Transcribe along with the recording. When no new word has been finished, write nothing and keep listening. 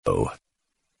ESPN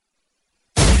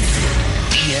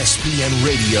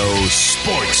Radio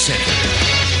Sports Center.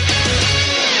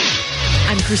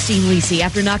 I'm Christine Lisi.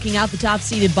 After knocking out the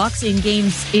top-seeded Bucks in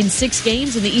 6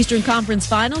 games in the Eastern Conference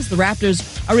Finals, the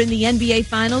Raptors are in the NBA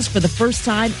Finals for the first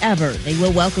time ever. They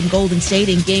will welcome Golden State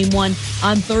in Game 1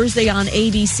 on Thursday on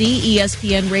ABC,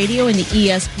 ESPN Radio, and the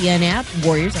ESPN app.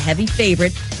 Warriors, a heavy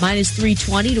favorite, minus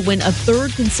 320 to win a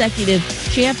third consecutive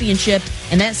championship,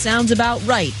 and that sounds about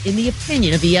right, in the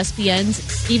opinion of ESPN's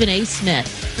Stephen A.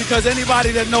 Smith. Because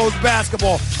anybody that knows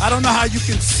basketball, I don't know how you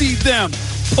can see them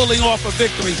pulling off a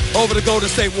victory over the Golden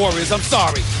State Warriors. I'm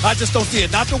sorry. I just don't see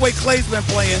it. Not the way Clay's been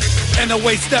playing and the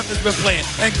way Steph has been playing.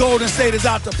 And Golden State is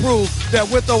out to prove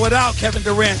that with or without Kevin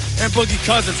Durant and Boogie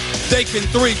Cousins, they can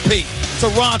three-peat.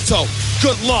 Toronto,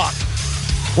 good luck.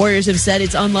 Warriors have said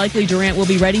it's unlikely Durant will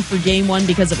be ready for Game 1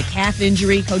 because of a calf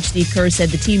injury. Coach Steve Kerr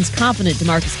said the team's confident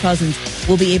DeMarcus Cousins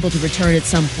will be able to return at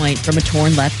some point from a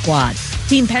torn left quad.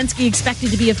 Team Penske expected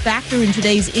to be a factor in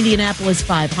today's Indianapolis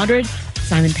 500.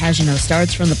 Simon Pagenaud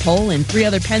starts from the pole, and 3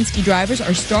 other Penske drivers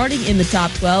are starting in the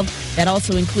top 12. That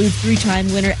also includes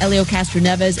 3-time winner Helio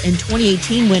Castroneves and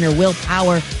 2018 winner Will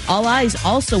Power. All eyes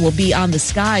also will be on the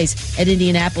skies at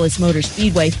Indianapolis Motor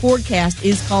Speedway. Forecast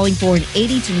is calling for an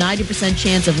 80 to 90%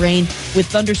 chance of rain, with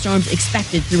thunderstorms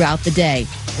expected throughout the day.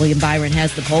 William Byron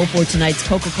has the pole for tonight's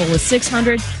Coca-Cola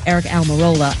 600. Eric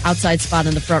Almirola, outside spot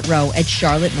in the front row at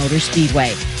Charlotte Motor Speedway.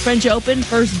 French Open,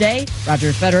 first day.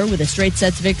 Roger Federer with a straight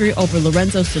sets victory over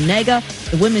Lorenzo Sonega.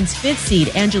 The women's 5th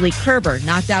seed, Angelique Kerber,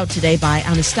 knocked out today by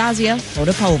Anastasia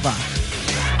Potapova.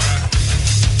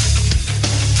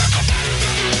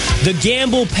 The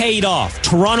gamble paid off.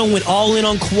 Toronto went all in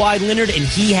on Kawhi Leonard, and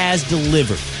he has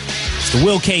delivered. It's the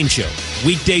Will Cain Show.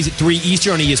 Weekdays at 3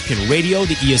 Eastern on ESPN Radio,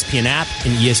 the ESPN app,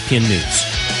 and ESPN News.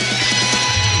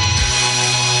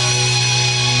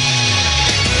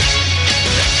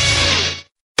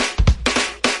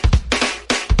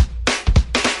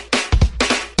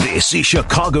 This is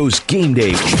Chicago's Game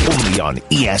Day, only on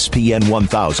ESPN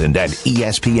 1000 and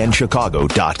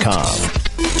ESPNChicago.com.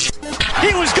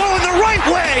 He was going the right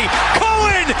way.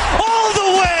 Cohen all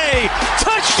the way.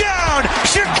 Touchdown,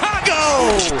 Chicago.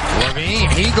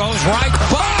 He goes right.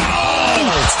 Oh!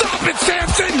 Stop it,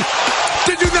 Sampson.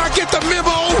 Did you not get the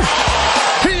memo?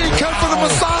 He didn't come for the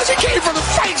massage. He came for the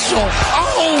facial.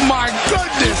 Oh, my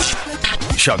goodness.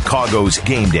 Chicago's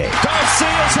Game Day.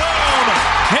 Garcia's home.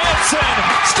 Hansen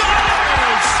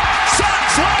scores.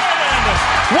 Sox win.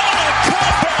 What a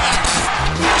comeback.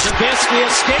 Trubisky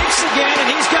escapes again,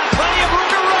 and he's got plenty of room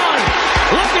to run.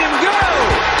 Look at him go.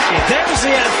 And there's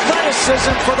the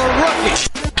athleticism for the rookie.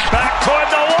 Back toward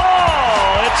the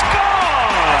wall. It's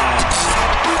gone.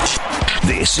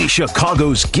 This is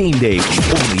Chicago's Game Day,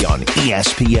 only on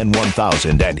ESPN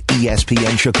 1000 and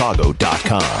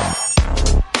ESPNChicago.com.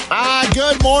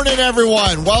 Good morning,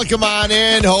 everyone. Welcome on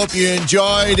in. Hope you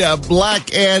enjoyed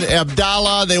Black and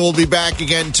Abdallah. They will be back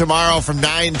again tomorrow from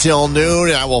 9 till noon,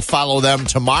 and I will follow them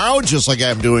tomorrow, just like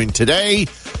I'm doing today.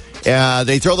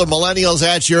 They throw the millennials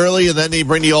at you early, and then they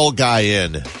bring the old guy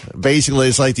in. Basically,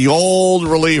 it's like the old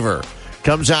reliever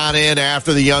comes on in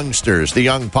after the youngsters, the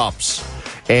young pups.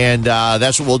 And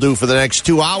that's what we'll do for the next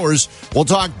 2 hours. We'll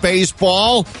talk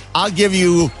baseball. I'll give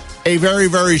you a very,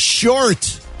 very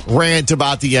short rant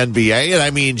about the NBA, and I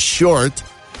mean short.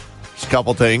 There's a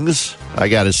couple things I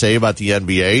got to say about the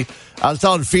NBA. I was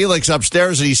telling Felix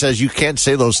upstairs, and he says, you can't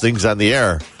say those things on the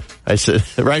air. I said,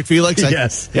 right, Felix?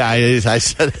 Yes. I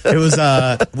said it was.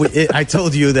 I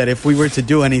told you that if we were to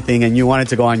do anything and you wanted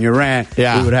to go on your rant, we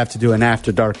would have to do an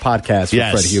After Dark podcast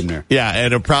with Fred Huebner. Yeah,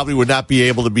 and it probably would not be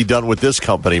able to be done with this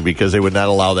company because they would not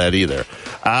allow that either.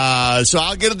 So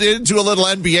I'll get into a little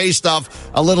NBA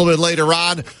stuff a little bit later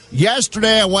on.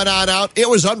 Yesterday I went on out. It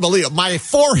was unbelievable. My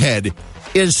forehead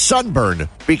is sunburned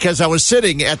because I was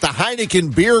sitting at the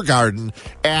Heineken Beer Garden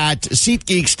at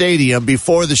SeatGeek Stadium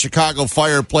before the Chicago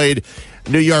Fire played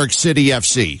New York City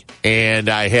FC. And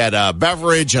I had a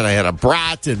beverage and I had a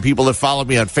brat, and people that follow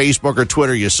me on Facebook or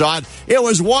Twitter, you saw it. It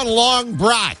was one long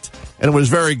brat. And it was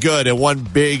very good. And one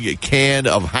big can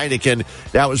of Heineken.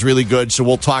 That was really good. So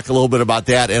we'll talk a little bit about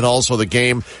that and also the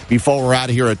game before we're out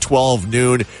of here at 12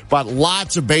 noon. But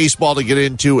lots of baseball to get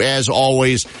into, as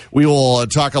always. We will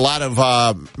talk a lot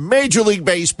of Major League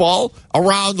Baseball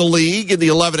around the league in the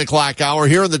 11 o'clock hour.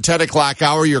 Here in the 10 o'clock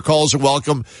hour, your calls are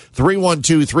welcome.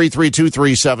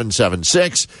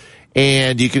 312-332-3776.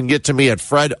 And you can get to me at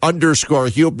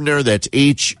Fred_Huebner. That's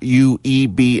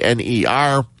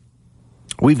Huebner.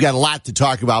 We've got a lot to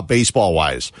talk about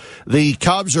baseball-wise. The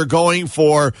Cubs are going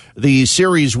for the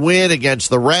series win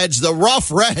against the Reds. The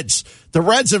rough Reds. The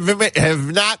Reds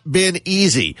have not been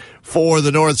easy for the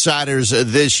Northsiders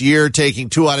this year, taking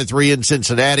 2 out of 3 in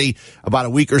Cincinnati about a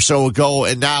week or so ago,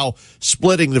 and now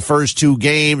splitting the first 2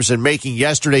 games and making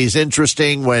yesterday's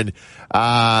interesting when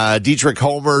Dietrich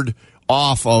homered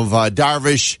off of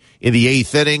Darvish in the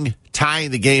 8th inning,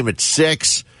 tying the game at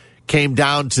 6. Came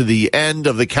down to the end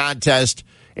of the contest,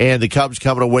 and the Cubs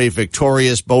coming away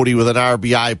victorious. Bodie with an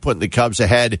RBI, putting the Cubs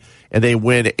ahead, and they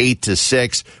win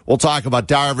 8-6. We'll talk about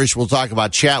Darvish. We'll talk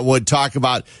about Chatwood. Talk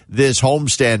about this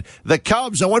homestand. The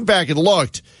Cubs, I went back and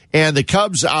looked, and the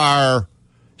Cubs are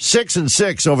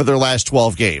 6-6 over their last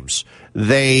 12 games.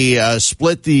 They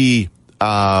split the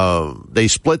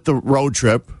road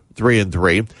trip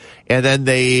 3-3. And then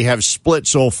they have split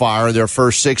so far in their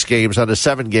first 6 games on a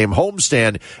 7-game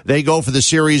homestand. They go for the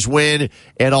series win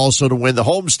and also to win the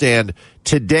homestand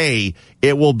today.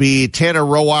 It will be Tanner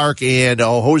Roark and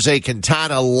Jose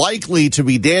Quintana likely to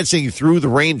be dancing through the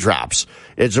raindrops.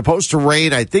 It's supposed to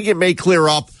rain. I think it may clear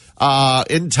up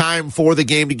in time for the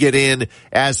game to get in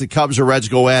as the Cubs or Reds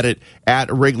go at it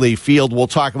at Wrigley Field. We'll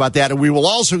talk about that. And we will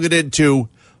also get into,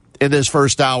 in this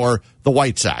first hour, the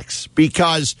White Sox,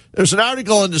 because there's an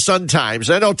article in the Sun-Times.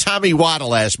 I know Tommy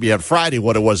Waddle asked me on Friday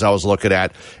what it was I was looking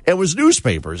at. It was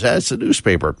newspapers. That's a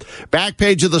newspaper. Back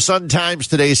page of the Sun-Times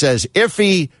today says,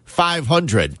 iffy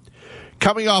 500.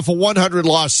 Coming off a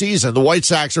 100-loss season, the White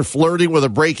Sox are flirting with a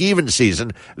break-even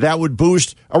season that would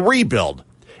boost a rebuild.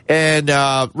 And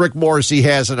Rick Morrissey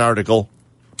has an article,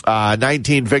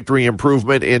 19 victory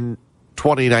improvement in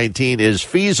 2019 is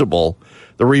feasible.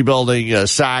 The rebuilding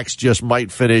Sox just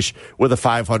might finish with a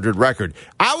 500 record.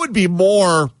 I would be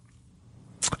more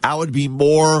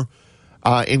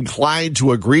inclined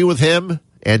to agree with him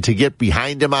and to get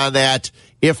behind him on that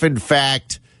if, in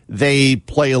fact, they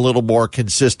play a little more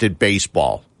consistent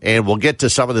baseball. And we'll get to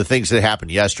some of the things that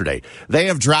happened yesterday. They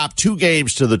have dropped 2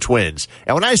 games to the Twins.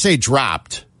 And when I say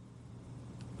dropped,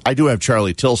 I do have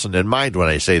Charlie Tilson in mind when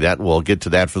I say that, and we'll get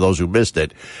to that for those who missed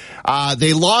it.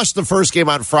 They lost the first game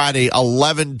on Friday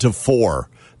 11-4.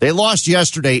 They lost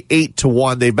yesterday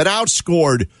 8-1. They've been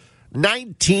outscored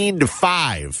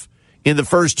 19-5 in the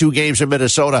first 2 games in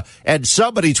Minnesota. And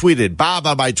somebody tweeted, Bob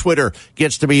on my Twitter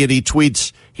gets to me and he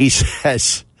tweets, he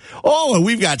says, oh, and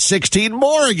we've got 16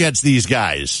 more against these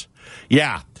guys.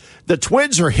 Yeah. The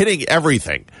Twins are hitting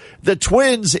everything. The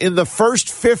Twins, in the first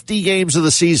 50 games of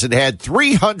the season, had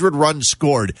 300 runs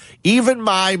scored. Even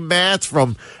my math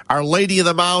from Our Lady of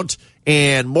the Mount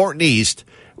and Morton East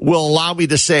will allow me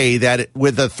to say that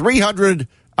with the 300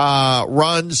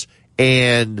 runs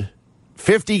and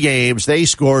 50 games, they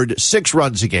scored 6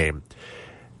 runs a game.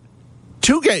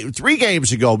 3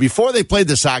 games ago, before they played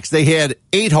the Sox, they had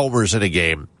 8 homers in a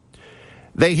game.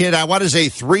 They hit, I want to say,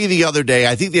 3 the other day.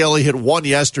 I think they only hit 1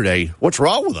 yesterday. What's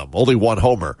wrong with them? Only 1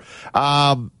 homer.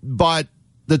 But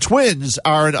the Twins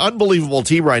are an unbelievable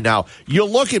team right now. You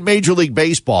look at Major League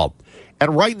Baseball,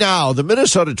 and right now the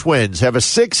Minnesota Twins have a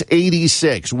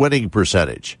 .686 winning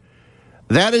percentage.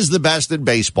 That is the best in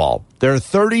baseball. They're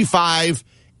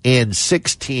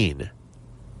 35-16.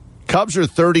 Cubs are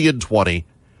 30-20.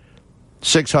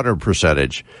 600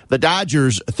 percentage. The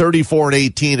Dodgers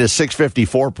 34-18 is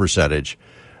 .654 percentage.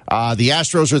 The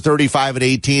Astros are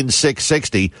 35-18,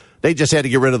 .660. They just had to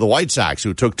get rid of the White Sox,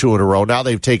 who took 2 in a row. Now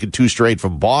they've taken 2 straight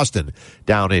from Boston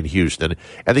down in Houston.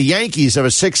 And the Yankees have a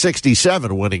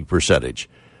 .667 winning percentage.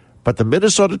 But the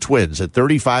Minnesota Twins at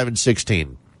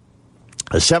 35-16,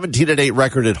 a 17-8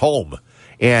 record at home,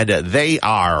 and they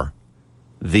are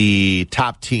the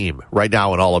top team right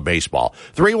now in all of baseball.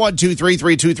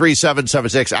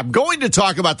 312-332-3776. I'm going to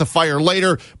talk about the fire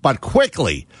later, but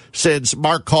quickly, since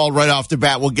Mark called right off the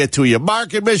bat, we'll get to you.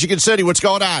 Mark in Michigan City, what's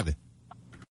going on?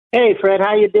 Hey, Fred,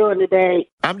 how you doing today?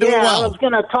 I'm doing well. I was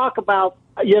going to talk about,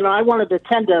 I wanted to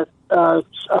attend a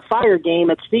fire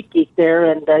game at SeatGeek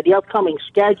there, and the upcoming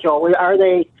schedule.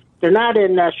 They're not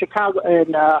in Chicago,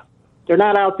 and they're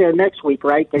not out there next week,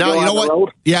 right? No, you know what?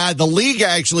 Road? Yeah, the league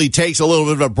actually takes a little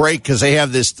bit of a break because they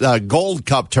have this Gold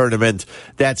Cup tournament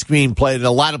that's being played, and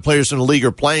a lot of players in the league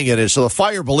are playing in it. So the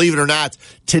Fire, believe it or not,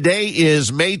 today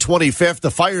is May 25th.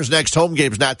 The Fire's next home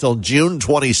game is not till June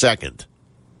 22nd.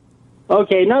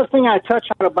 Okay, another thing I touch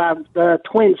on about the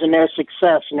Twins and their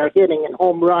success and their hitting and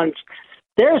home runs,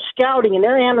 their scouting and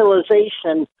their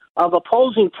analyzation of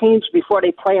opposing teams before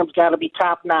they play them's got to be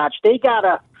top-notch. They got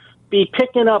to be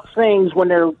picking up things when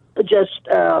they're just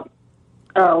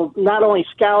not only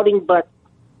scouting, but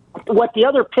what the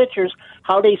other pitchers,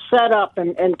 how they set up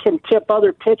and can tip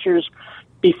other pitchers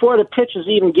before the pitches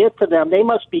even get to them, they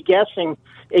must be guessing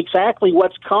exactly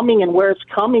what's coming and where it's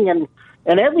coming and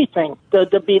everything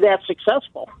to be that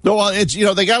successful. No, well, it's,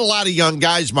 they got a lot of young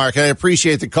guys, Mark. I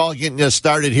appreciate the call getting us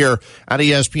started here on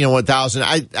ESPN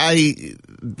 1000.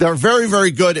 They're very, very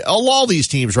good. All these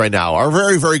teams right now are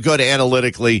very, very good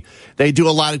analytically. They do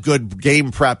a lot of good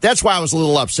game prep. That's why I was a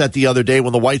little upset the other day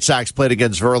when the White Sox played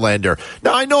against Verlander.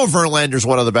 Now, I know Verlander's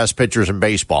one of the best pitchers in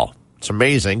baseball. It's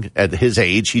amazing at his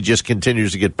age. He just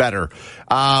continues to get better.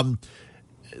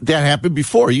 That happened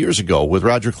before, years ago, with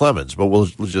Roger Clemens, but we'll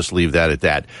just leave that at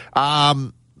that.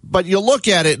 But you look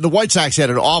at it, the White Sox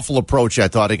had an awful approach, I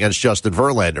thought, against Justin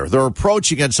Verlander. Their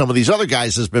approach against some of these other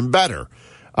guys has been better.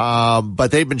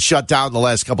 But they've been shut down the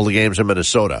last couple of games in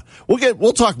Minnesota.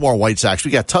 We'll talk more White Sox.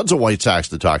 We got tons of White Sox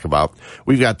to talk about.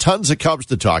 We've got tons of Cubs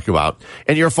to talk about.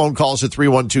 And your phone calls at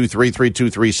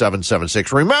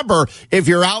 312-332-3776. Remember, if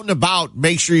you're out and about,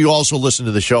 make sure you also listen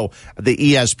to the show, the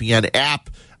ESPN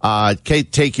app.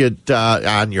 Take it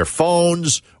on your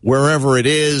phones, wherever it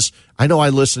is. I know I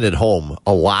listen at home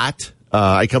a lot.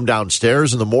 I come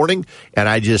downstairs in the morning and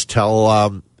I just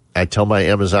tell my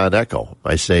Amazon Echo.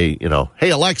 I say,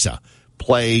 hey, Alexa,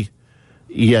 play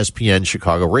ESPN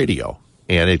Chicago Radio.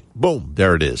 And boom,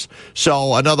 there it is.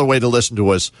 So another way to listen to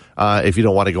us if you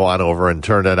don't want to go on over and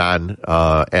turn it on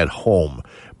at home.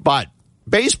 But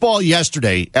baseball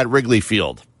yesterday at Wrigley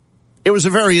Field, it was a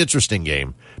very interesting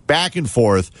game. Back and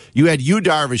forth. You had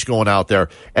Darvish going out there,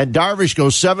 and Darvish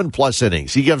goes 7+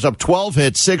 innings. He gives up 12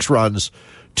 hits, 6 runs,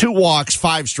 2 walks,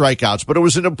 5 strikeouts. But it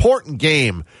was an important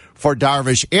game for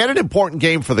Darvish and an important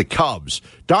game for the Cubs.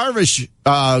 Darvish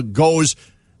goes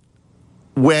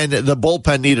when the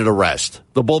bullpen needed a rest.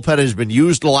 The bullpen has been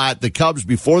used a lot. The Cubs,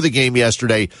 before the game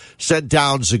yesterday, sent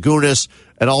down Zagunis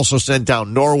and also sent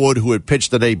down Norwood, who had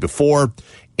pitched the day before.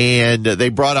 And they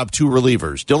brought up 2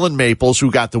 relievers, Dylan Maples,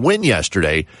 who got the win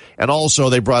yesterday, and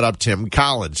also they brought up Tim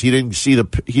Collins. He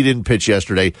didn't pitch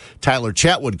yesterday. Tyler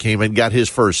Chatwood came and got his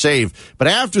first save. But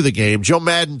after the game, Joe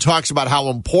Maddon talks about how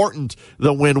important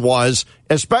the win was,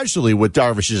 especially with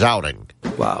Darvish's outing.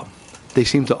 Wow. They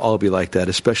seem to all be like that,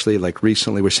 especially like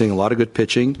recently. We're seeing a lot of good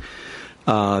pitching.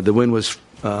 The win was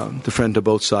the friend to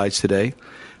both sides today.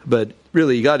 But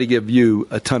really, you got to give you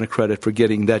a ton of credit for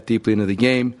getting that deeply into the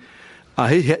game.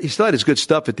 He still had his good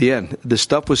stuff at the end. The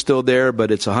stuff was still there,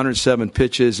 but it's 107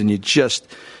 pitches, and it's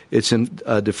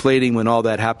deflating when all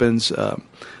that happens.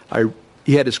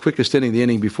 He had his quickest inning, the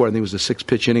inning before, I think it was the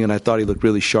 6-pitch inning, and I thought he looked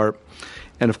really sharp.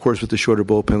 And, of course, with the shorter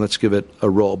bullpen, let's give it a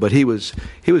roll. But he was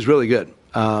really good.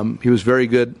 He was very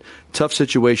good. Tough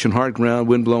situation, hard ground,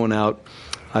 wind blowing out.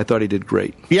 I thought he did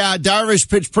great. Yeah, Darvish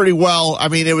pitched pretty well. I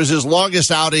mean, it was his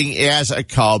longest outing as a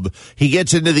Cub. He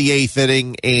gets into the 8th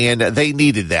inning, and they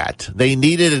needed that. They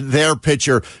needed their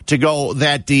pitcher to go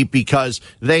that deep because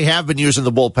they have been using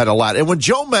the bullpen a lot. And when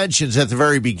Joe mentions at the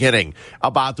very beginning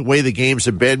about the way the games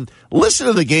have been, listen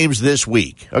to the games this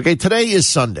week. Okay, today is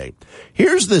Sunday.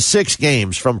 Here's the 6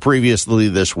 games from previously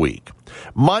this week.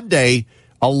 Monday,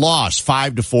 a loss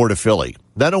 5-4 to Philly.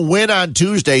 Then a win on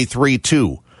Tuesday,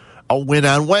 3-2. A win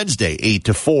on Wednesday,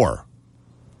 8-4.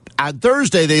 On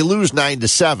Thursday, they lose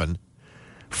 9-7.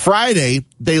 Friday,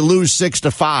 they lose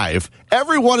 6-5.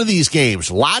 Every one of these games,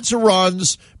 lots of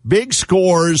runs, big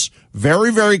scores,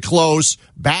 very, very close,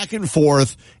 back and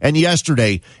forth. And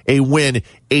yesterday, a win,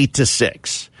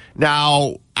 8-6.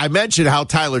 Now, I mentioned how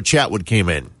Tyler Chatwood came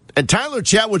in. And Tyler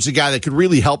Chatwood's a guy that could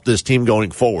really help this team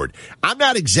going forward. I'm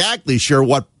not exactly sure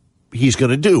what he's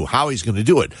going to do, how he's going to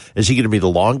do it. Is he going to be the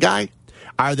long guy?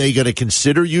 Are they going to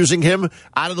consider using him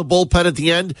out of the bullpen at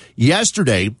the end?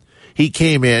 Yesterday, he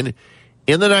came in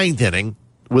the 9th inning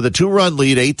with a 2-run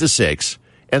lead, 8-6.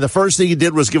 And the first thing he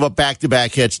did was give up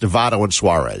back-to-back hits to Votto and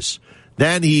Suarez.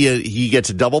 Then he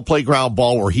gets a double play ground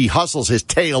ball where he hustles his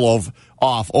tail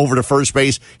off over to first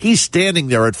base. He's standing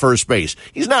there at first base.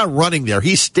 He's not running there.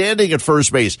 He's standing at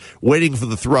first base waiting for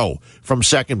the throw from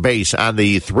second base on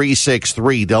the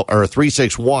 3-6-3 or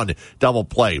 3-6-1 double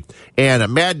play.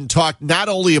 And Madden talked not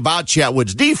only about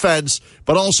Chatwood's defense,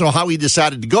 but also how he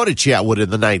decided to go to Chatwood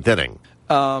in the 9th inning.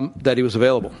 That he was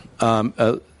available.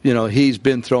 He's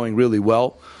been throwing really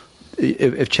well.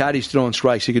 If Chatty's throwing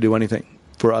strikes, he could do anything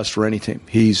for us, for any team.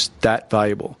 He's that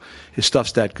valuable. His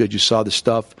stuff's that good. You saw the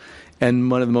stuff. And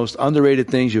one of the most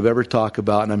underrated things you've ever talked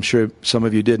about, and I'm sure some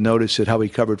of you did notice it, how he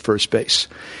covered first base.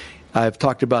 I've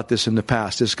talked about this in the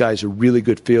past. This guy's a really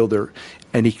good fielder,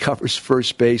 and he covers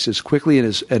first base as quickly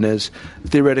and as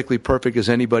theoretically perfect as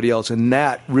anybody else, and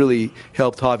that really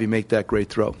helped Javi make that great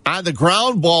throw. On the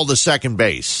ground ball to second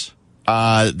base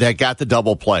that got the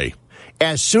double play,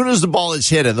 as soon as the ball is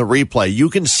hit in the replay, you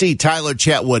can see Tyler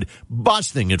Chatwood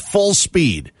busting at full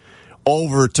speed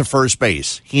over to first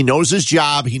base. He knows his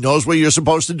job. He knows what you're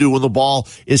supposed to do when the ball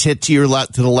is hit to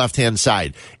the left-hand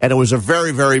side. And it was a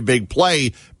very, very big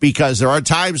play because there are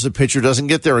times the pitcher doesn't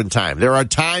get there in time. There are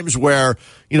times where,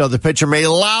 the pitcher may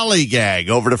lollygag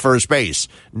over to first base.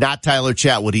 Not Tyler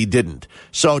Chatwood. He didn't.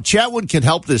 So Chatwood can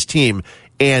help this team.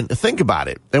 And think about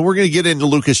it. And we're going to get into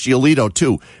Lucas Giolito,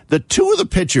 too. The two of the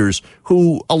pitchers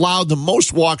who allowed the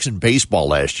most walks in baseball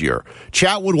last year,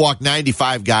 Chatwood walked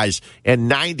 95 guys and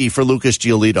 90 for Lucas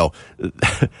Giolito.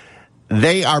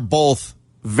 They are both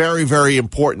very, very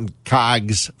important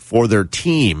cogs for their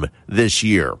team this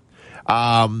year.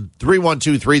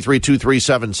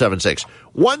 312-332-3776.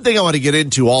 One thing I want to get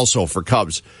into also for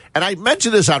Cubs, and I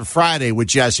mentioned this on Friday with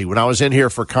Jesse when I was in here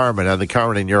for Carmen on the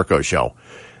Carmen and Yurko show.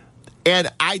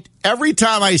 And every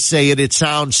time I say it, it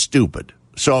sounds stupid.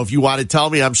 So if you want to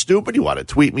tell me I'm stupid, you want to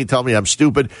tweet me, tell me I'm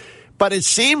stupid. But it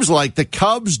seems like the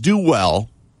Cubs do well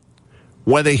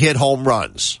when they hit home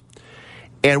runs.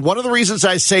 And one of the reasons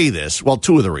I say this, well,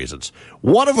 two of the reasons.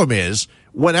 One of them is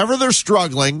whenever they're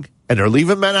struggling and they're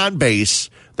leaving men on base,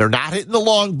 they're not hitting the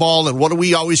long ball. And what do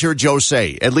we always hear Joe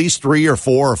say? At least 3 or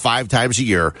 4 or 5 times a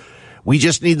year, we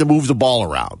just need to move the ball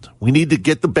around. We need to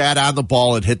get the bat on the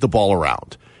ball and hit the ball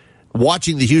around.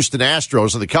 Watching the Houston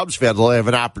Astros and the Cubs fans will have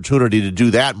an opportunity to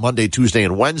do that Monday, Tuesday,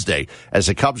 and Wednesday as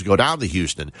the Cubs go down to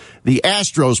Houston. The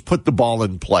Astros put the ball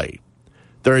in play.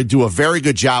 They do a very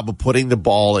good job of putting the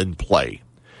ball in play.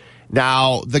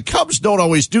 Now, the Cubs don't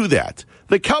always do that.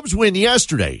 The Cubs win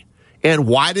yesterday. And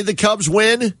why did the Cubs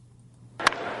win? Driven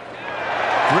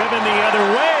the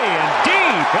other way and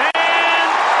deep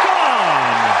and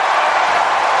gone.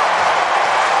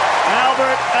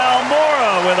 Albert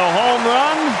Almora with a home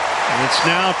run. It's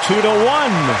now 2-1.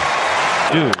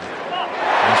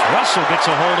 As Russell gets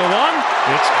a hold of one,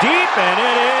 it's deep and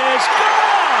it is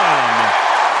gone.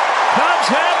 Cubs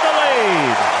have the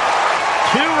lead.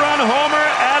 2-run homer,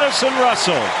 Addison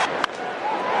Russell.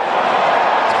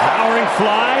 Towering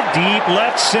fly, deep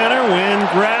left center, Wynn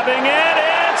grabbing it,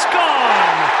 it's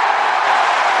gone.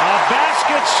 A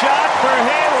basket shot for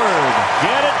Hayward.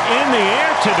 Get it in the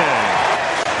air today.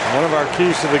 One of our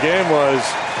keys to the game was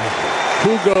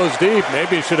who goes deep.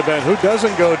 Maybe it should have been who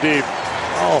doesn't go deep.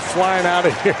 Oh, flying out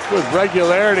of here with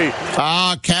regularity.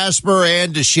 Casper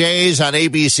and Deshays on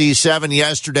ABC 7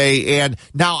 yesterday. And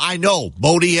now I know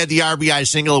Bodie had the RBI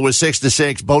single. It was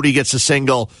 6-6. Bodie gets a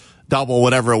single, double,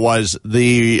 whatever it was.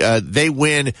 They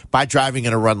win by driving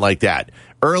in a run like that.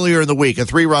 Earlier in the week, a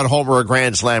 3-run homer, a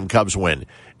grand slam, Cubs win.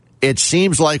 It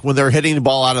seems like when they're hitting the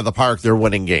ball out of the park, they're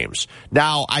winning games.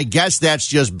 Now, I guess that's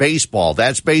just baseball.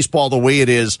 That's baseball the way it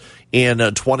is in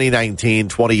 2019,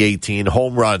 2018,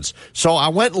 home runs. So I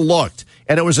went and looked,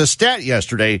 and it was a stat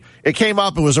yesterday. It came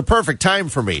up. It was a perfect time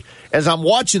for me. As I'm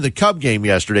watching the Cub game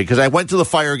yesterday, because I went to the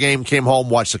Fire game, came home,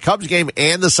 watched the Cubs game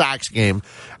and the Sox game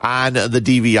on the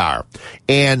DVR.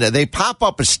 And they pop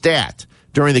up a stat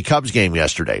during the Cubs game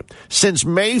yesterday. Since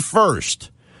May 1st,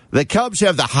 the Cubs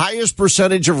have the highest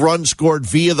percentage of runs scored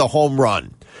via the home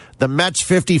run. The Mets,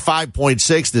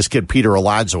 55.6. This kid, Peter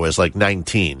Alonso, is like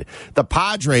 19. The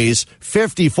Padres,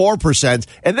 54%.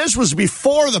 And this was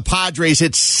before the Padres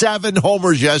hit 7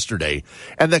 homers yesterday.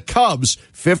 And the Cubs,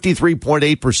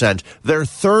 53.8%. They're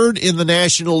third in the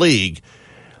National League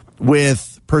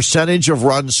with percentage of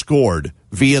runs scored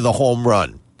via the home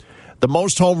run. The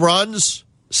most home runs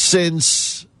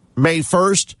since May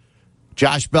 1st,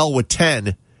 Josh Bell with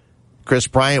 10. Chris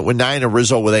Bryant with 9 and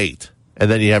Rizzo with 8. And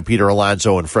then you have Peter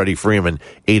Alonso and Freddie Freeman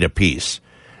 8 apiece.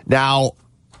 Now,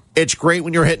 it's great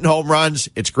when you're hitting home runs.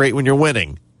 It's great when you're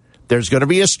winning. There's going to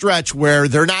be a stretch where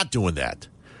they're not doing that.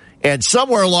 And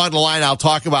somewhere along the line, I'll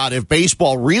talk about if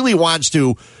baseball really wants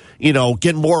to,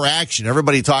 get more action.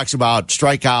 Everybody talks about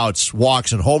strikeouts,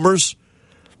 walks, and homers.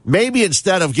 Maybe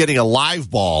instead of getting a live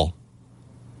ball,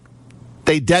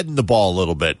 they deaden the ball a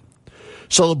little bit.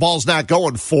 So the ball's not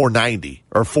going 490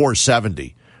 or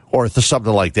 470 or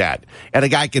something like that. And a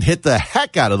guy can hit the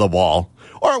heck out of the ball.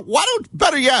 Or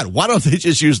better yet, why don't they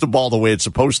just use the ball the way it's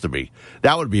supposed to be?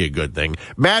 That would be a good thing.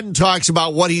 Madden talks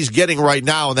about what he's getting right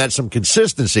now, and that's some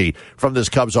consistency from this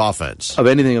Cubs offense. Of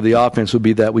anything of the offense would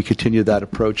be that we continue that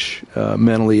approach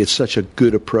mentally. It's such a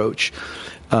good approach.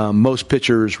 Most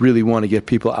pitchers really want to get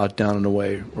people out, down, and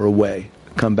away, or away.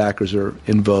 Comebackers are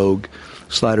in vogue.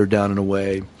 Slider down and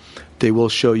away. They will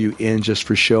show you in just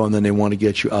for show, and then they want to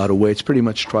get you out of way. It's pretty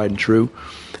much tried and true.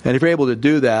 And if you're able to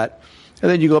do that,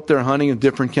 and then you go up there hunting in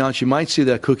different counts, you might see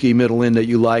that cookie middle in that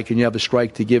you like, and you have a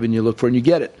strike to give, and you look for it, and you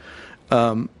get it.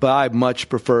 But I much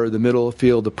prefer the middle of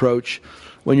field approach.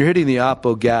 When you're hitting the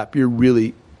oppo gap, you're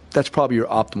really that's probably your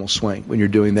optimal swing when you're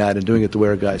doing that and doing it the way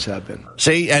our guys have been.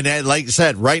 See, and like I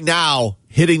said, right now,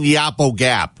 hitting the oppo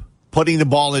gap, putting the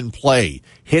ball in play,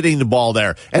 hitting the ball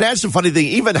there. And that's the funny thing.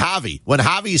 Even Javi, when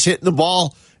Javi's hitting the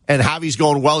ball and Javi's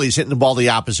going well, he's hitting the ball the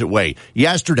opposite way.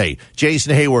 Yesterday,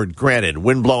 Jason Hayward, granted,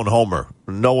 wind-blown homer.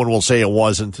 No one will say it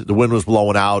wasn't. The wind was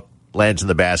blowing out, lands in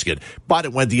the basket. But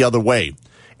it went the other way.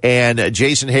 And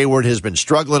Jason Hayward has been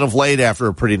struggling of late after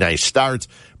a pretty nice start,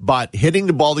 but hitting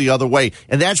the ball the other way.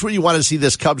 And that's what you want to see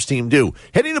this Cubs team do.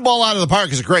 Hitting the ball out of the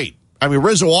park is great. I mean,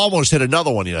 Rizzo almost hit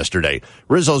another one yesterday.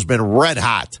 Rizzo's been red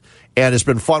hot, and it's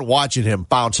been fun watching him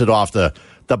bounce it off the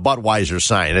Budweiser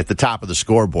sign at the top of the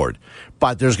scoreboard.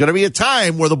 But there's going to be a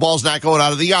time where the ball's not going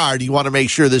out of the yard. You want to make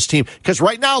sure this team, because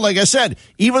right now, like I said,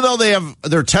 even though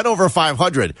they're 10 over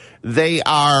 500, they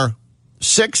are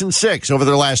 6-6 over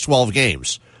their last 12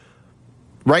 games.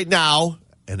 Right now,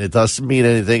 and it doesn't mean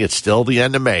anything, it's still the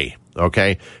end of May,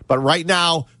 okay? But right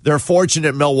now, they're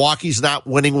fortunate Milwaukee's not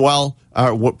winning well,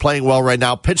 playing well right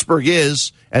now. Pittsburgh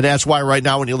is, and that's why right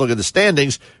now when you look at the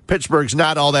standings, Pittsburgh's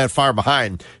not all that far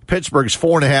behind. Pittsburgh's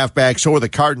 4.5 back, so are the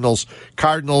Cardinals.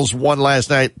 Cardinals won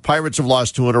last night. Pirates have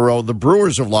lost 2 in a row. The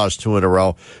Brewers have lost 2 in a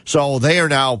row. So they are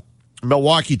now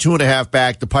Milwaukee 2.5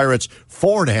 back, the Pirates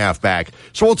 4.5 back.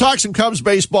 So we'll talk some Cubs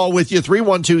baseball with you.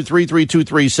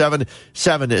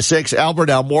 312-332-3776. Albert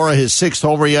Almora, his 6th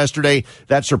homer yesterday.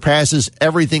 That surpasses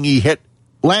everything he hit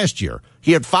last year.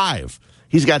 He had 5.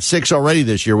 He's got 6 already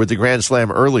this year with the Grand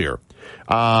Slam earlier.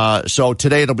 So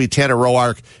today it'll be Tanner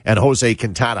Roark and Jose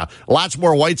Quintana. Lots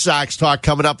more White Sox talk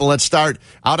coming up, and let's start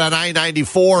out on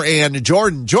I-94 and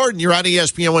Jordan. Jordan, you're on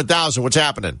ESPN 1000. What's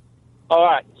happening? All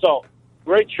right, so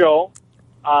great show.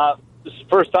 This is the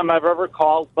first time I've ever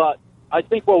called, but I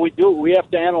think what we do, we have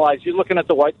to analyze. You're looking at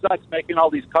the White Sox making all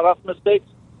these cutoff mistakes.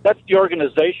 That's the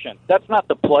organization. That's not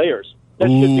the players. That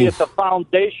should be at the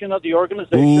foundation of the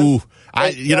organization.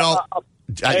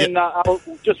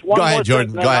 Just one go ahead, more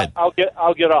Jordan. thing, go ahead.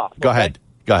 I'll get off. Go ahead.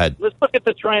 Let's look at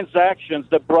the transactions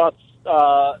that brought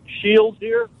Shields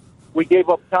here. We gave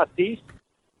up Tatis.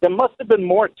 There must have been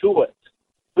more to it.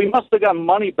 We must have got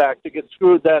money back to get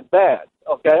screwed that bad,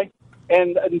 okay?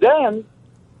 And then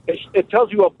it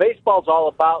tells you what baseball's all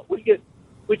about. We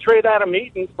trade Adam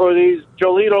Eaton for these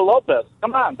Jolito Lopez.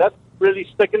 Come on, that's really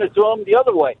sticking it to them the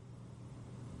other way.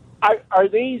 Are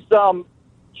these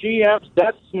GMs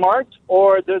that smart,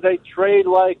 or do they trade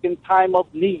like in time of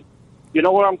need? You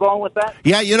know where I'm going with that?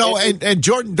 Yeah, and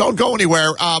Jordan, don't go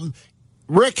anywhere.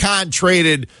 Rick Hahn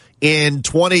traded in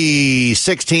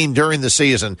 2016 during the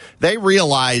season. They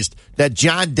realized that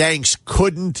John Danks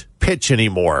couldn't pitch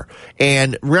anymore.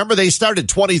 And remember, they started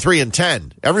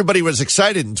 23-10. Everybody was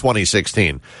excited in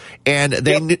 2016. And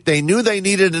they knew they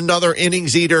needed another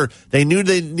innings eater. They knew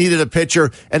they needed a pitcher.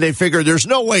 And they figured there's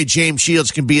no way James Shields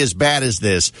can be as bad as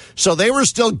this. So they were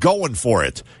still going for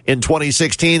it in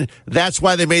 2016. That's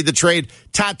why they made the trade.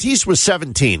 Tatis was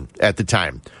 17 at the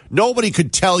time. Nobody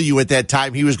could tell you at that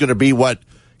time he was going to be what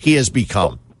he has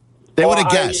become. They would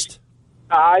have guessed.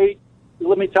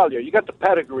 Let me tell you, you got the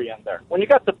pedigree in there. When you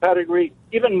got the pedigree,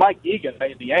 even Mike Egan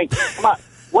made the Yankees. Come on.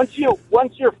 Once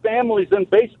your family's in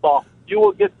baseball, you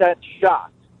will get that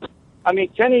shot. I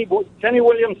mean, Kenny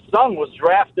Williams' son was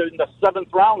drafted in the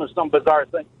 7th round or some bizarre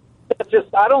thing.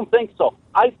 I don't think so.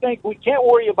 I think we can't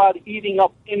worry about eating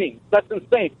up innings. That's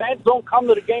insane. Fans don't come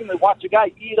to the game and watch a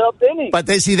guy eat up innings. But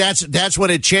they see that's when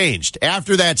it changed.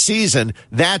 After that season,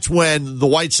 that's when the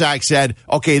White Sox said,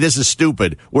 okay, this is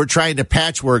stupid. We're trying to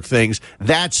patchwork things.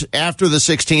 That's after the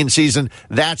 16 season.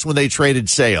 That's when they traded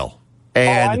Sale.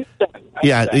 And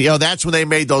that's when they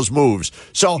made those moves.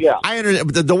 So I understand.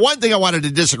 The one thing I wanted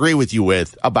to disagree with you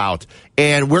about,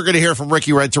 and we're going to hear from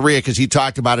Ricky Renteria because he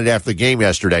talked about it after the game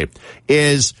yesterday,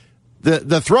 is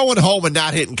the throwing home and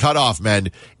not hitting cutoff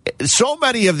men. So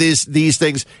many of these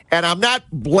things, and I'm not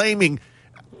blaming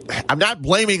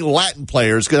Latin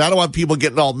players because I don't want people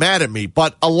getting all mad at me,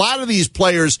 but a lot of these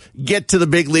players get to the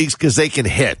big leagues because they can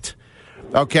hit.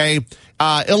 Okay.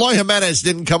 Eloy Jimenez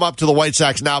didn't come up to the White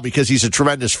Sox now because he's a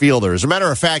tremendous fielder. As a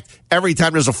matter of fact, every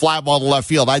time there's a fly ball in the left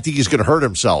field, I think he's going to hurt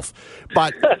himself.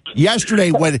 But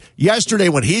yesterday when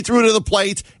he threw to the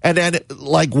plate, and then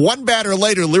like one batter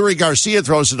later, Luis Garcia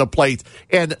throws to the plate,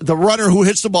 and the runner who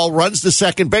hits the ball runs to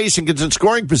second base and gets in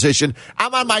scoring position,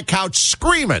 I'm on my couch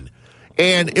screaming.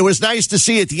 And it was nice to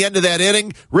see at the end of that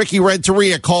inning, Ricky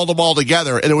Renteria called them all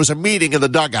together, and it was a meeting in the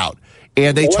dugout.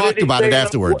 And they talked about it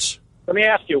afterwards. Let me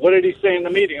ask you, what did he say in the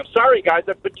meeting? I'm sorry, guys,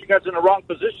 I put you guys in the wrong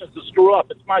positions to screw up.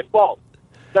 It's my fault.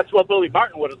 That's what Billy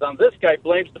Martin would have done. This guy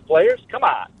blames the players? Come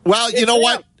on. Well, you know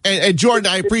what? And Jordan,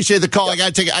 I appreciate the call. I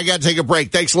got to take a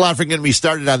break. Thanks a lot for getting me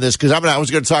started on this because I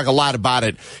was going to talk a lot about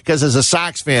it. Because as a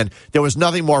Sox fan, there was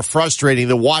nothing more frustrating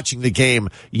than watching the game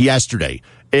yesterday.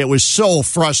 It was so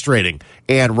frustrating,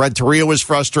 and Renteria was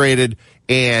frustrated,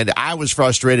 and I was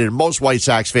frustrated. And most White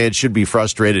Sox fans should be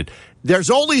frustrated.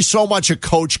 There's only so much a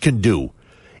coach can do.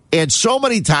 And so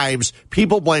many times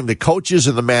people blame the coaches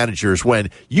and the managers when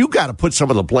you got to put some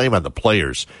of the blame on the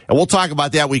players. And we'll talk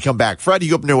about that when we come back. Freddie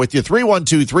Huebner with you,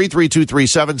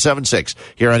 312-332-3776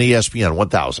 here on ESPN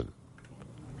 1000.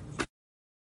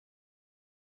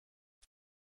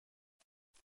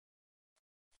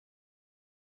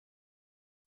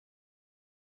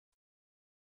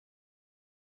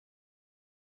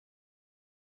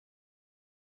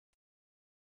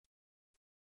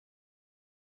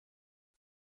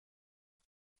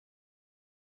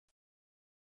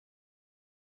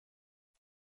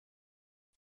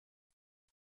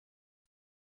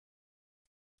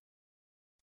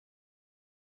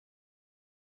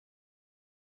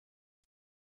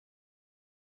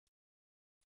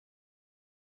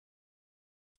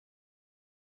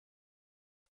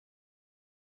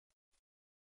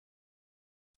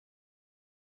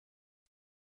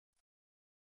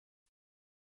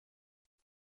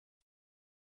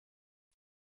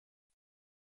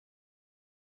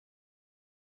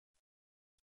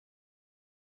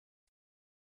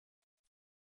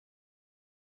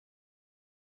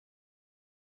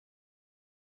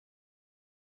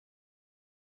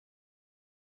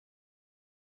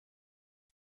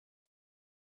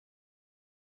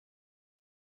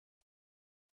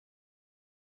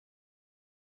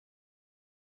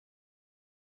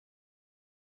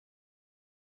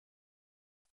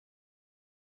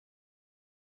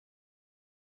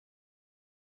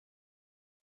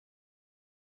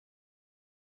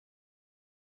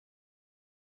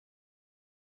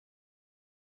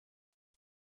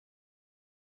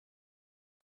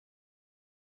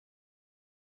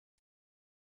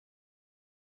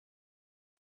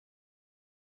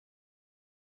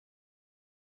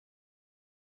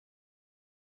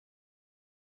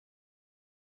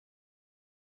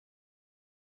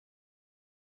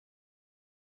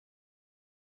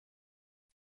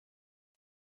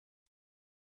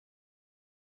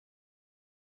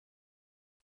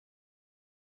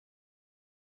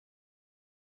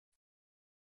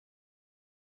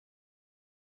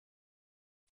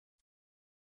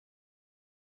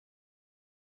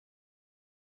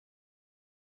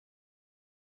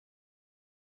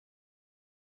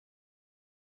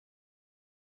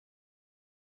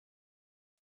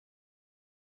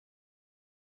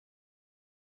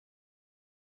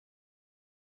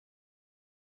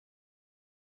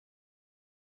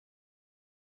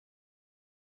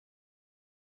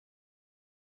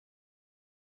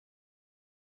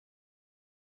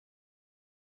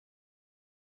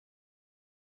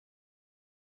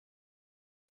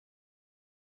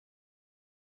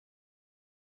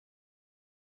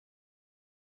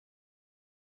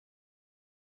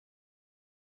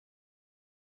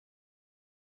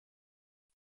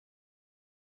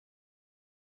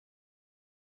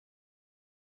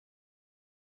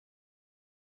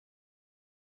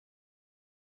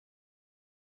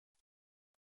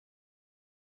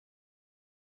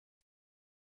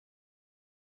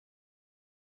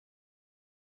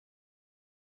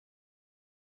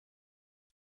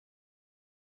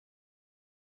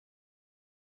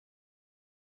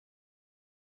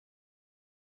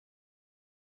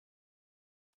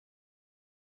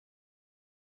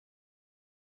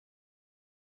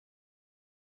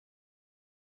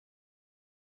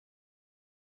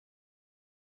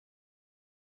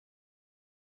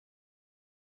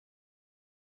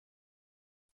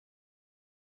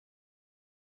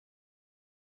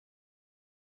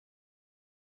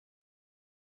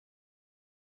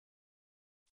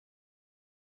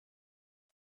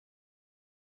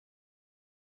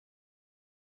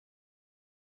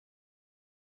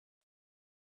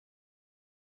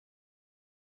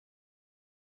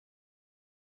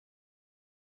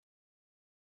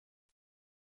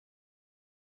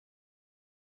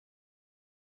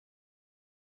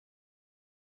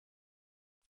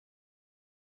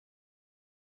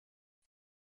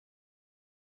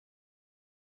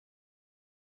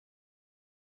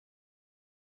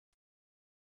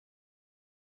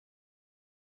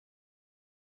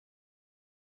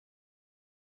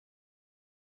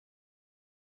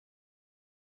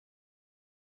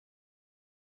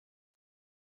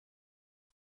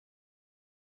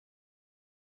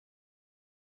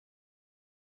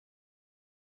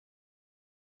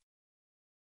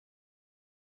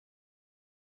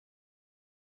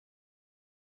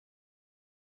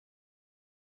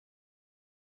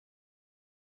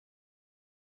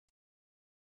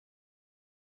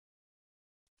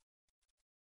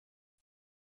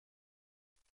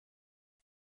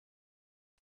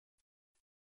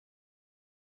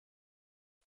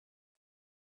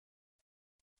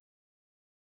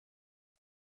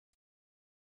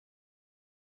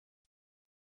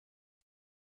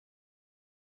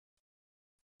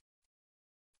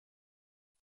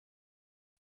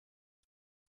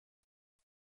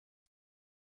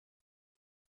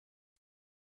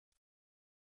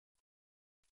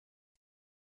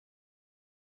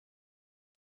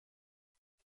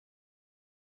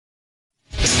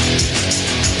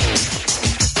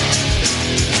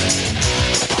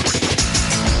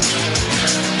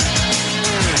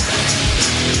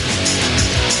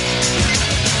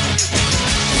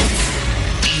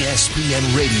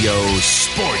 ESPN Radio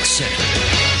Sports Center.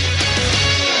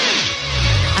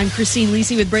 I'm Christine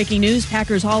Lisi with breaking news.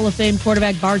 Packers Hall of Fame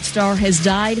quarterback Bart Starr has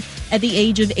died at the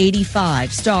age of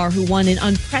 85. Starr, who won an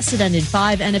unprecedented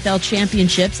 5 NFL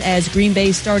championships as Green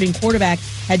Bay's starting quarterback,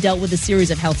 had dealt with a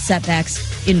series of health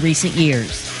setbacks in recent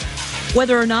years.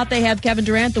 Whether or not they have Kevin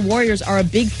Durant, the Warriors are a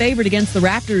big favorite against the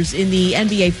Raptors in the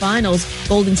NBA Finals.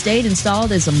 Golden State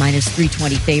installed as a minus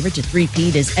 320 favorite to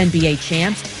three-peat as NBA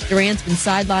champs. Durant's been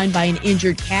sidelined by an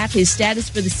injured calf. His status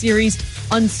for the series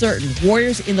uncertain.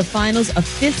 Warriors in the finals a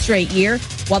 5th straight year,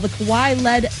 while the Kawhi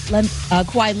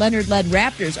Leonard-led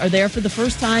Raptors are there for the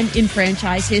first time in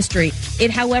franchise history.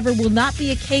 It, however, will not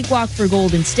be a cakewalk for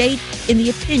Golden State, in the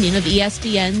opinion of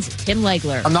ESPN's Tim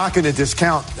Legler. I'm not going to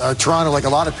discount Toronto like a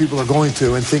lot of people are going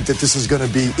to and think that this is going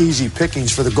to be easy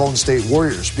pickings for the Golden State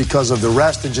Warriors because of the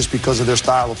rest and just because of their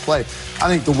style of play. I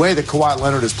think the way that Kawhi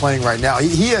Leonard is playing right now,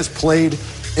 he has played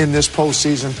in this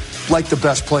postseason like the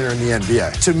best player in the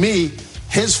NBA. To me,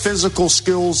 his physical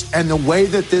skills and the way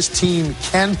that this team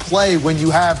can play when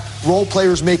you have role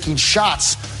players making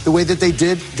shots the way that they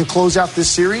did to close out this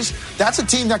series, that's a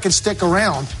team that can stick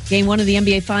around. Game 1 of the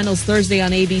NBA Finals Thursday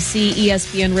on ABC,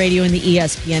 ESPN Radio, and the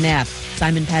ESPN app.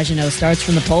 Simon Pagenaud starts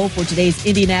from the pole for today's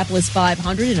Indianapolis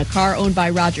 500 in a car owned by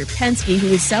Roger Penske, who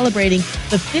is celebrating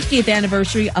the 50th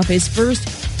anniversary of his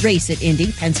first race at Indy.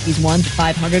 Penske's won the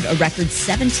 500 a record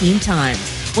 17 times.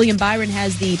 William Byron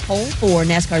has the pole for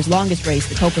NASCAR's longest race,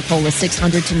 the Coca-Cola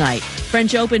 600 tonight.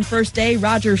 French Open first day,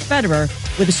 Roger Federer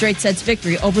with a straight sets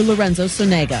victory over Lorenzo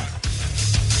Sonega.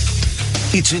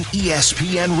 It's an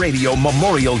ESPN Radio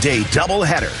Memorial Day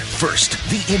doubleheader. First,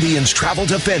 the Indians travel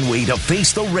to Fenway to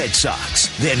face the Red Sox.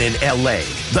 Then in L.A.,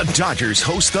 the Dodgers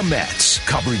host the Mets.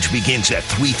 Coverage begins at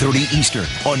 3:30 Eastern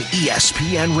on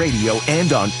ESPN Radio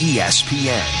and on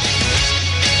ESPN.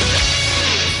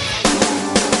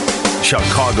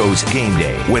 Chicago's Game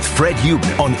Day with Fred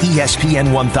Huebner on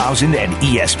ESPN 1000 and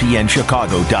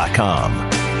ESPNChicago.com.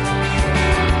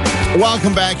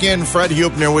 Welcome back in. Fred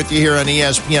Huebner with you here on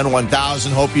ESPN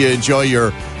 1000. Hope you enjoy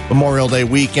your Memorial Day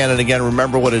weekend. And again,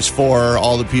 remember what it's for,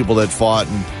 all the people that fought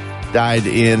and died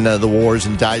in the wars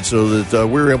and died so that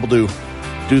we were able to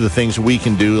do the things we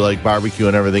can do, like barbecue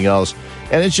and everything else.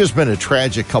 And it's just been a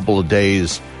tragic couple of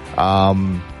days.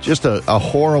 Just a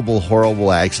horrible,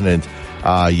 horrible accident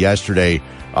yesterday.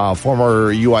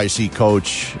 Former UIC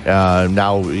coach,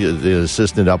 now the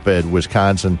assistant up at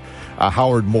Wisconsin,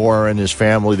 Howard Moore and his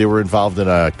family, they were involved in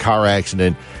a car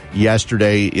accident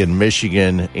yesterday in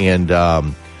Michigan,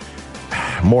 and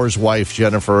Moore's wife,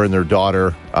 Jennifer, and their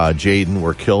daughter, Jaden,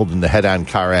 were killed in the head-on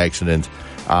car accident.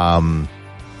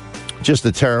 Just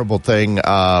a terrible thing.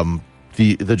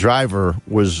 The driver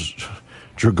was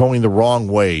going the wrong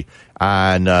way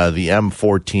on the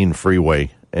M14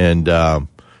 freeway, and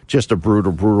just a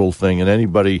brutal thing. And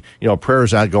anybody,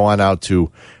 prayers go on out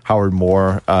to Howard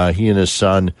Moore. He and his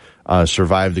son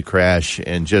survived the crash,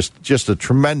 and just a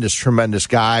tremendous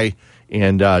guy.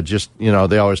 And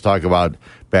they always talk about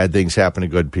bad things happen to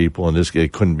good people, and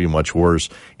it couldn't be much worse.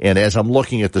 And as I'm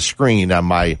looking at the screen on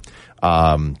my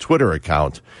Twitter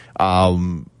account,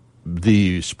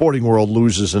 the sporting world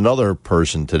loses another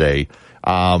person today.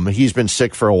 He's been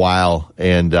sick for a while,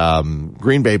 and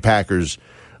Green Bay Packers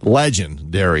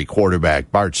legendary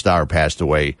quarterback Bart Starr passed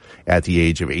away at the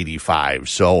age of 85.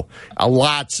 So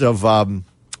lots of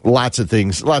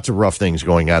things, lots of rough things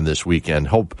going on this weekend.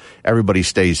 Hope everybody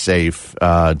stays safe.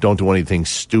 Don't do anything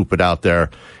stupid out there.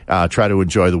 Try to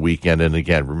enjoy the weekend. And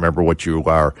again, remember what you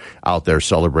are out there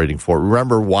celebrating for.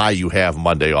 Remember why you have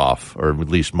Monday off, or at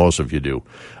least most of you do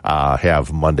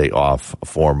have Monday off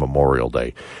for Memorial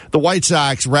Day. The White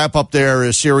Sox wrap up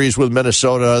their series with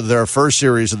Minnesota, their first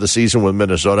series of the season with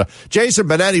Minnesota. Jason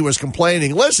Benetti was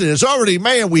complaining, listen, it's already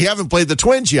May and we haven't played the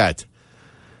Twins yet.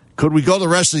 Could we go the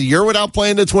rest of the year without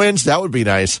playing the Twins? That would be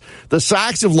nice. The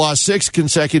Sox have lost 6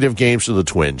 consecutive games to the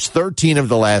Twins, 13 of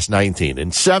the last 19,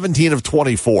 and 17 of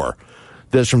 24.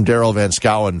 This from Daryl Van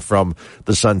Schouwen from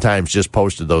the Sun-Times just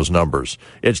posted those numbers.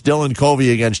 It's Dylan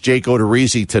Covey against Jake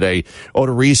Odorizzi today.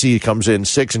 Odorizzi comes in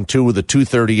 6-2 with a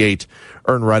 .238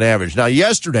 earned run average. Now,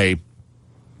 yesterday,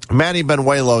 Manny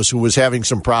Benuelos, who was having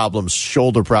some problems,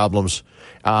 shoulder problems,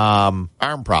 arm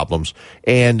problems,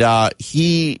 and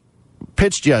he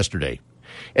pitched yesterday,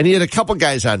 and he had a couple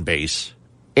guys on base,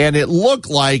 and it looked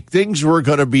like things were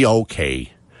going to be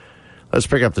okay. Let's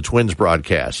pick up the Twins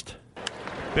broadcast.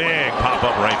 Big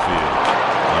pop-up right field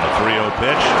on a 3-0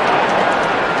 pitch.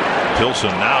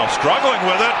 Tilson now struggling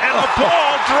with it, and the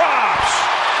ball drops.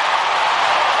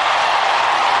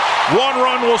 1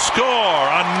 run will score.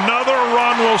 Another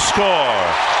run will score.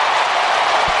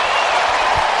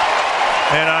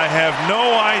 and I have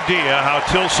no idea how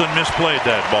Tilson misplayed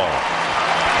that ball.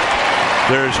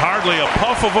 There's hardly a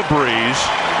puff of a breeze.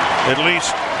 At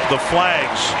least the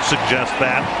flags suggest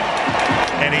that.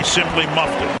 And he simply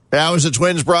muffed it. That was the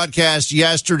Twins broadcast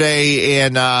yesterday,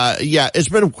 and it's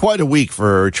been quite a week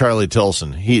for Charlie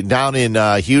Tilson. He down in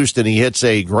Houston, he hits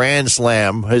a grand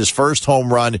slam, his first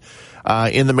home run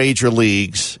in the major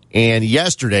leagues. And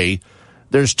yesterday,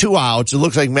 there's 2 outs. It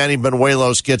looks like Manny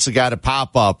Benuelos gets the guy to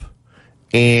pop up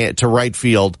and to right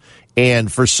field,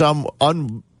 and for some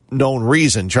unknown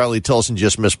reason, Charlie Tilson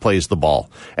just misplays the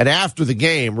ball. And after the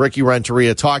game, Ricky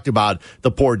Renteria talked about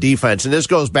the poor defense. And this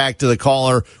goes back to the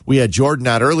caller. We had Jordan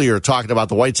out earlier talking about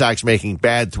the White Sox making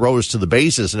bad throws to the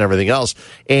bases and everything else.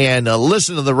 And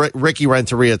listen to the Ricky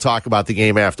Renteria talk about the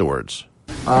game afterwards.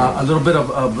 A little bit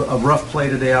of rough play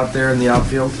today out there in the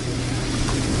outfield.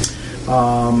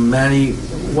 Manny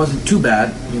wasn't too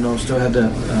bad. Still had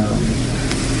to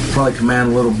probably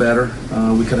command a little better.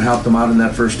 We could have helped him out in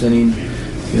that first inning.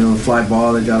 The fly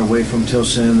ball that got away from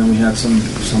Tilson, then we had some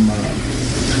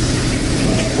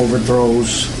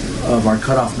overthrows of our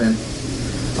cutoff men,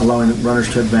 allowing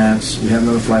runners to advance. We had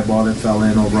another fly ball that fell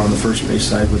in over on the first base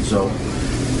side with Zoe.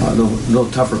 A little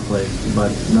tougher play,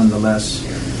 but nonetheless,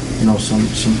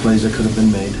 some plays that could have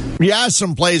been made. Yeah,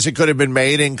 some plays that could have been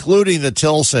made, including the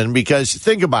Tilson, because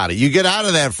think about it. You get out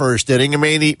of that first inning, and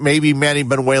maybe Manny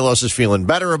Benuelos is feeling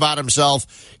better about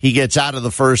himself. He gets out of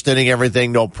the first inning,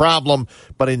 everything, no problem.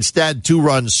 But instead,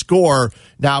 2-run score.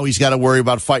 Now he's got to worry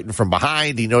about fighting from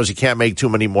behind. He knows he can't make too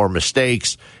many more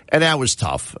mistakes, and that was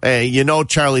tough.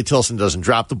 Charlie Tilson doesn't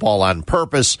drop the ball on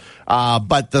purpose,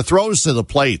 but the throws to the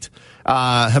plate.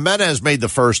 Jimenez made the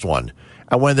first one,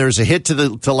 and when there's a hit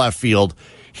to left field,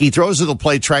 he throws to the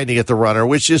plate trying to get the runner,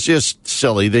 which is just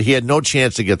silly that he had no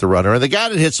chance to get the runner. And the guy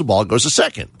that hits the ball goes to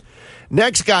second.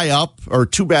 Next guy up, or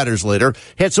 2 batters later,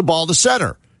 hits the ball to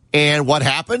center. And what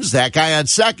happens? That guy on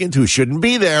second, who shouldn't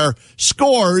be there,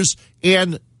 scores,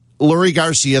 and Lurie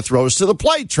Garcia throws to the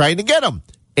plate trying to get him.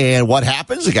 And what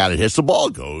happens? The guy that hits the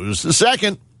ball goes to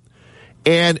second.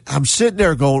 And I'm sitting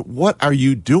there going, what are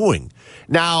you doing?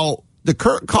 Now, the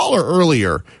caller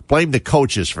earlier blamed the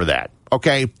coaches for that,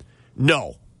 okay?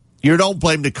 No. You don't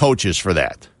blame the coaches for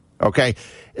that, okay?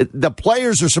 The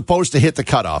players are supposed to hit the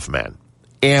cutoff man.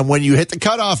 And when you hit the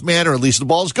cutoff man, or at least the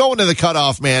ball's going to the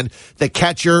cutoff man, the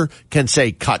catcher can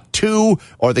say cut 2,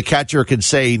 or the catcher can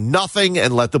say nothing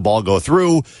and let the ball go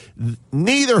through.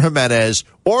 Neither Jimenez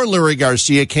or Lurie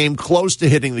Garcia came close to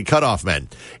hitting the cutoff man.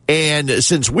 And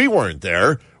since we weren't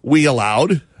there, we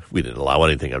didn't allow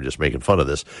anything. I'm just making fun of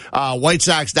this.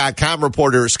 WhiteSox.com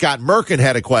reporter Scott Merkin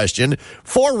had a question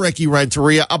for Ricky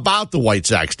Renteria about the White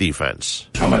Sox defense.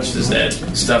 How much does that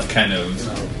stuff kind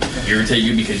of irritate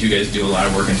you, because you guys do a lot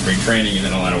of work in spring training and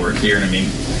then a lot of work here? And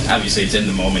obviously it's in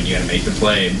the moment, you got to make the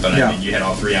play, but you had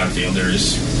all 3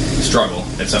 outfielders struggle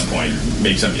at some point,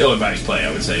 make some ill-advised play,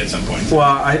 I would say, at some point. Well,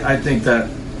 I think that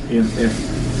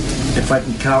if I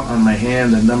can count on my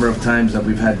hand the number of times that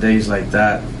we've had days like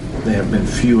that, they have been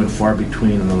few and far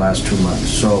between in the last 2 months.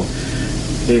 So,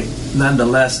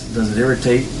 nonetheless, does it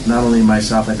irritate not only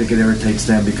myself, I think it irritates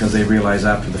them, because they realize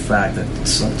after the fact that,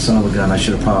 son of a gun, I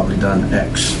should have probably done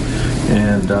X.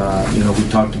 And, we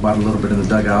talked about it a little bit in the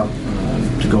dugout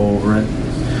to go over it.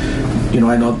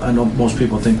 I know most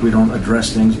people think we don't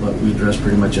address things, but we address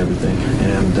pretty much everything.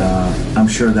 And I'm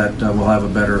sure that we'll have a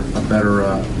better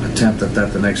attempt at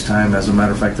that the next time. As a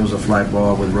matter of fact, there was a fly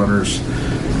ball with runners,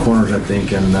 corners, I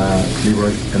think, and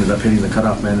Leroy ended up hitting the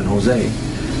cutoff man and Jose,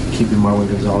 keeping Marwin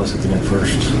Gonzalez hitting at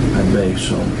first at base.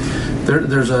 So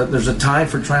there's a time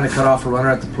for trying to cut off a runner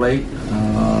at the plate,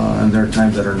 and there are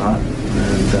times that are not.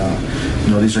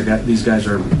 And these guys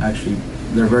are actually,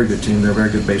 they're a very good team. They're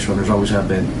very good base runners, always have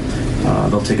been.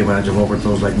 They'll take advantage of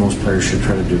overthrows like most players should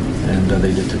try to do, and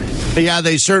they did today. Yeah,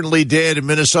 they certainly did.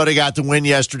 Minnesota got the win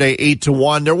yesterday,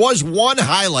 8-1. There was one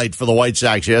highlight for the White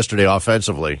Sox yesterday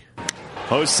offensively.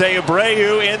 Jose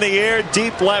Abreu in the air,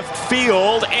 deep left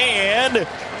field, and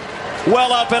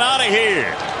well up and out of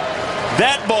here.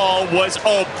 That ball was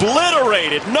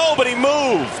obliterated. Nobody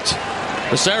moved.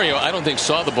 Rosario, I don't think,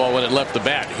 saw the ball when it left the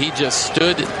bat. He just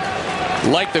stood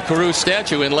like the Carew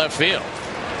statue in left field.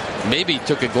 Maybe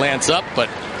took a glance up, but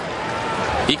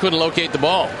he couldn't locate the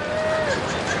ball.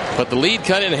 But the lead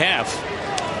cut in half.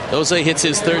 Jose hits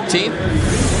his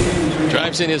 13th,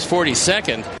 drives in his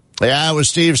 42nd. Yeah, it was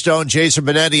Steve Stone, Jason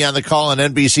Benetti on the call on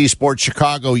NBC Sports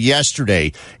Chicago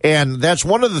yesterday. And that's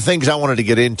one of the things I wanted to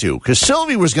get into, because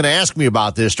Sylvie was going to ask me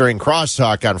about this during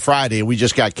Crosstalk on Friday, and we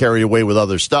just got carried away with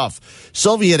other stuff.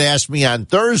 Sylvie had asked me on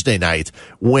Thursday night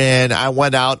when I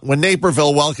went out, when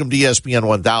Naperville welcomed ESPN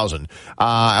 1000.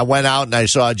 I went out and I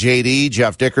saw JD,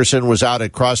 Jeff Dickerson, was out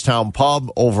at Crosstown Pub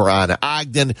over on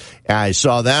Ogden. I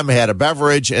saw them, had a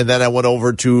beverage, and then I went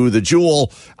over to the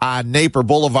Jewel on Naper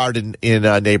Boulevard in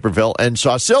Naperville and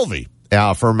saw Sylvie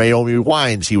from Mayomi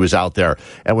Wines. He was out there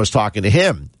and was talking to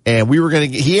him. And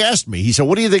he asked me, he said,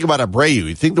 what do you think about Abreu?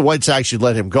 You think the White Sox should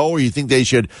let him go, or you think they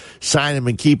should sign him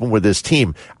and keep him with this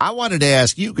team? I wanted to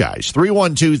ask you guys,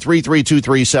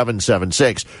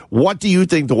 312-332-3776, what do you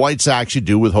think the White Sox should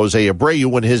do with Jose Abreu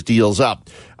when his deal's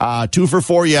up? 2 for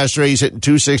 4 yesterday. He's hitting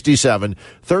 .267,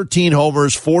 13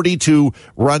 homers, 42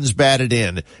 runs batted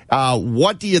in.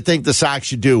 What do you think the Sox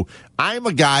should do? I'm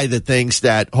a guy that thinks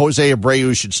that Jose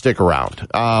Abreu should stick around.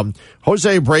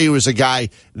 Jose Abreu is a guy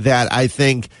that I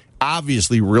think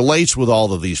obviously relates with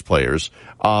all of these players,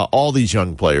 all these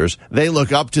young players. They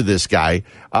look up to this guy.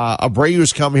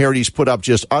 Abreu's come here and he's put up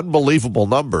just unbelievable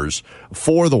numbers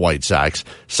for the White Sox.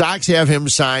 Sox have him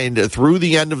signed through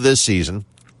the end of this season.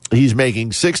 He's making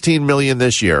 $16 million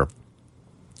this year.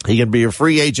 He can be a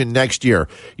free agent next year.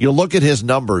 You look at his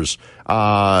numbers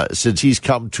since he's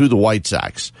come to the White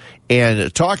Sox,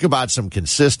 and talk about some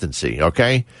consistency,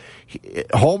 okay?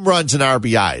 Home runs and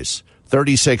RBIs,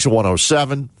 36 and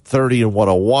 107, 30 and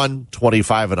 101,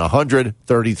 25 and 100,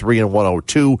 33 and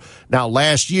 102. Now,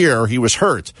 last year, he was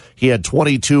hurt. He had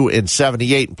 22 and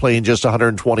 78 and playing just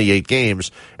 128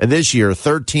 games. And this year,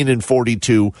 13 and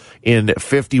 42 in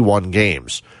 51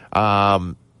 games.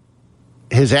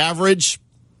 His average,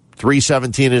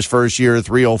 317 his first year,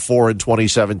 304 in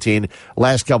 2017.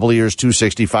 Last couple of years,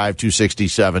 265,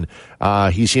 267.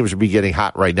 He seems to be getting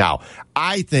hot right now.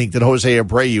 I think that Jose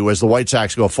Abreu, as the White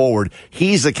Sox go forward,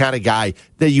 he's the kind of guy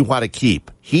that you want to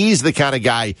keep. He's the kind of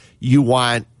guy you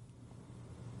want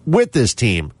with this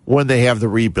team when they have the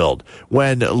rebuild,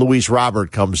 when Luis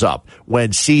Robert comes up,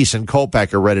 when Cease and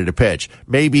Kopech are ready to pitch,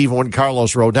 maybe even when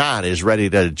Carlos Rodon is ready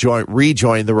to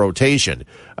rejoin the rotation.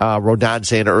 Rodon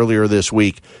saying earlier this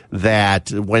week that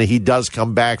when he does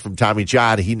come back from Tommy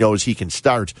John, he knows he can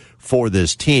start for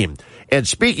this team. And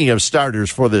speaking of starters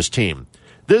for this team,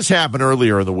 this happened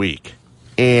earlier in the week,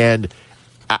 and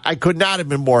I could not have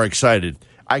been more excited.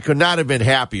 I could not have been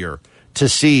happier to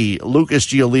see Lucas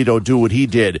Giolito do what he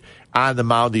did on the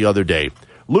mound the other day.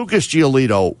 Lucas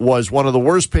Giolito was one of the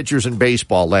worst pitchers in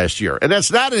baseball last year, and that's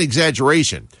not an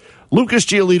exaggeration. Lucas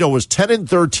Giolito was 10 and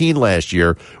 13 last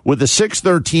year with a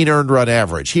 .613 earned run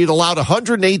average. He had allowed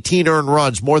 118 earned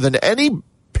runs, more than any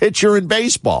pitcher in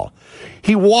baseball.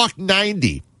 He walked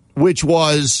 90, which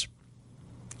was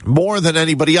more than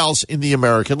anybody else in the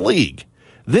American League.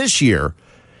 This year,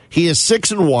 he is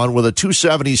 6-1 with a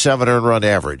 .277 earned run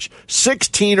average.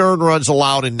 16 earned runs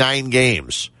allowed in 9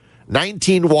 games.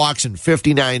 19 walks and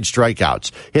 59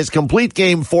 strikeouts. His complete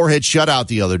game 4-hit shutout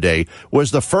the other day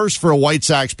was the first for a White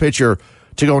Sox pitcher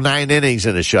to go 9 innings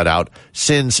in a shutout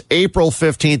since April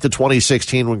 15th of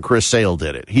 2016 when Chris Sale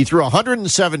did it. He threw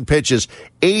 107 pitches,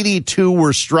 82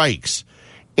 were strikes.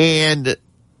 And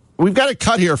we've got a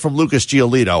cut here from Lucas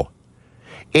Giolito.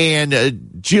 And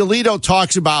Giolito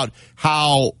talks about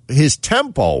how his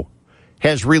tempo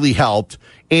has really helped.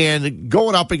 And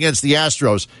going up against the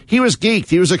Astros, he was geeked.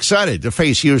 He was excited to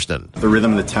face Houston. The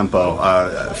rhythm and the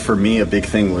tempo, for me, a big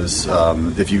thing was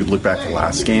if you look back to the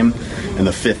last game, in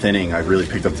the 5th inning, I really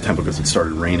picked up the tempo because it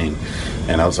started raining.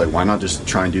 And I was like, why not just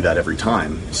try and do that every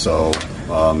time? So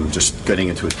just getting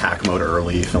into attack mode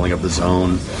early, filling up the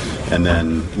zone. And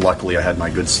then luckily I had my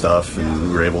good stuff, and we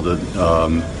were able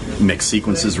to mix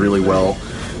sequences really well.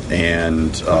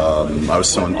 And I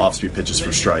was throwing off-speed pitches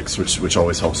for strikes, which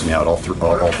always helps me out, all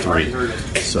three.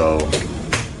 So,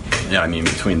 yeah, I mean,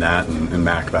 between that and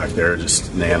Mac back there,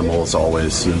 just an animal as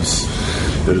always. It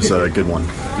was a good one.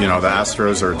 You know, the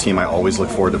Astros are a team I always look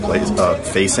forward to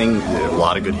facing. A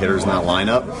lot of good hitters in that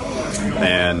lineup.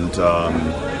 And,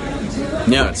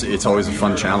 yeah, it's always a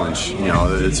fun challenge. You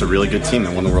know, it's a really good team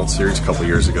that won the World Series a couple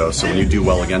years ago. So when you do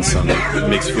well against them, it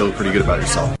makes you feel pretty good about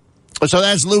yourself. So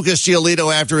that's Lucas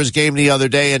Giolito after his game the other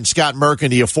day, and Scott Merkin,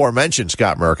 the aforementioned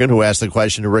Scott Merkin, who asked the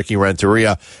question to Ricky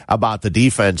Renteria about the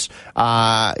defense.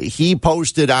 He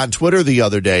posted on Twitter the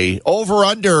other day,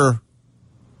 over-under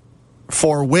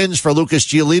for wins for Lucas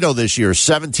Giolito this year,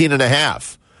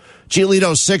 17.5.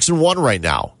 Giolito's 6-1 right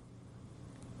now.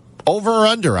 Over or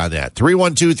under on that?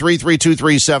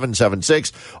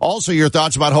 312-332-3776. Also, your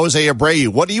thoughts about Jose Abreu.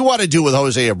 What do you want to do with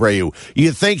Jose Abreu?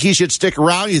 You think he should stick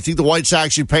around? You think the White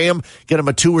Sox should pay him, get him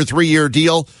a 2 or 3 year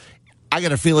deal? I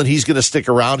got a feeling he's going to stick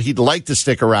around. He'd like to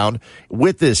stick around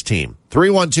with this team.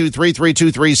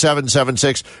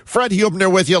 312-332-3776. Fred Huebner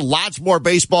with you. Lots more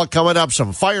baseball coming up.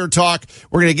 Some Fire talk.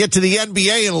 We're going to get to the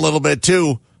NBA in a little bit,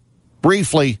 too.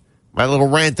 Briefly. My little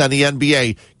rant on the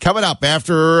NBA coming up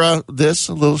after this,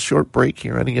 a little short break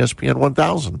here on ESPN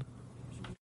 1000.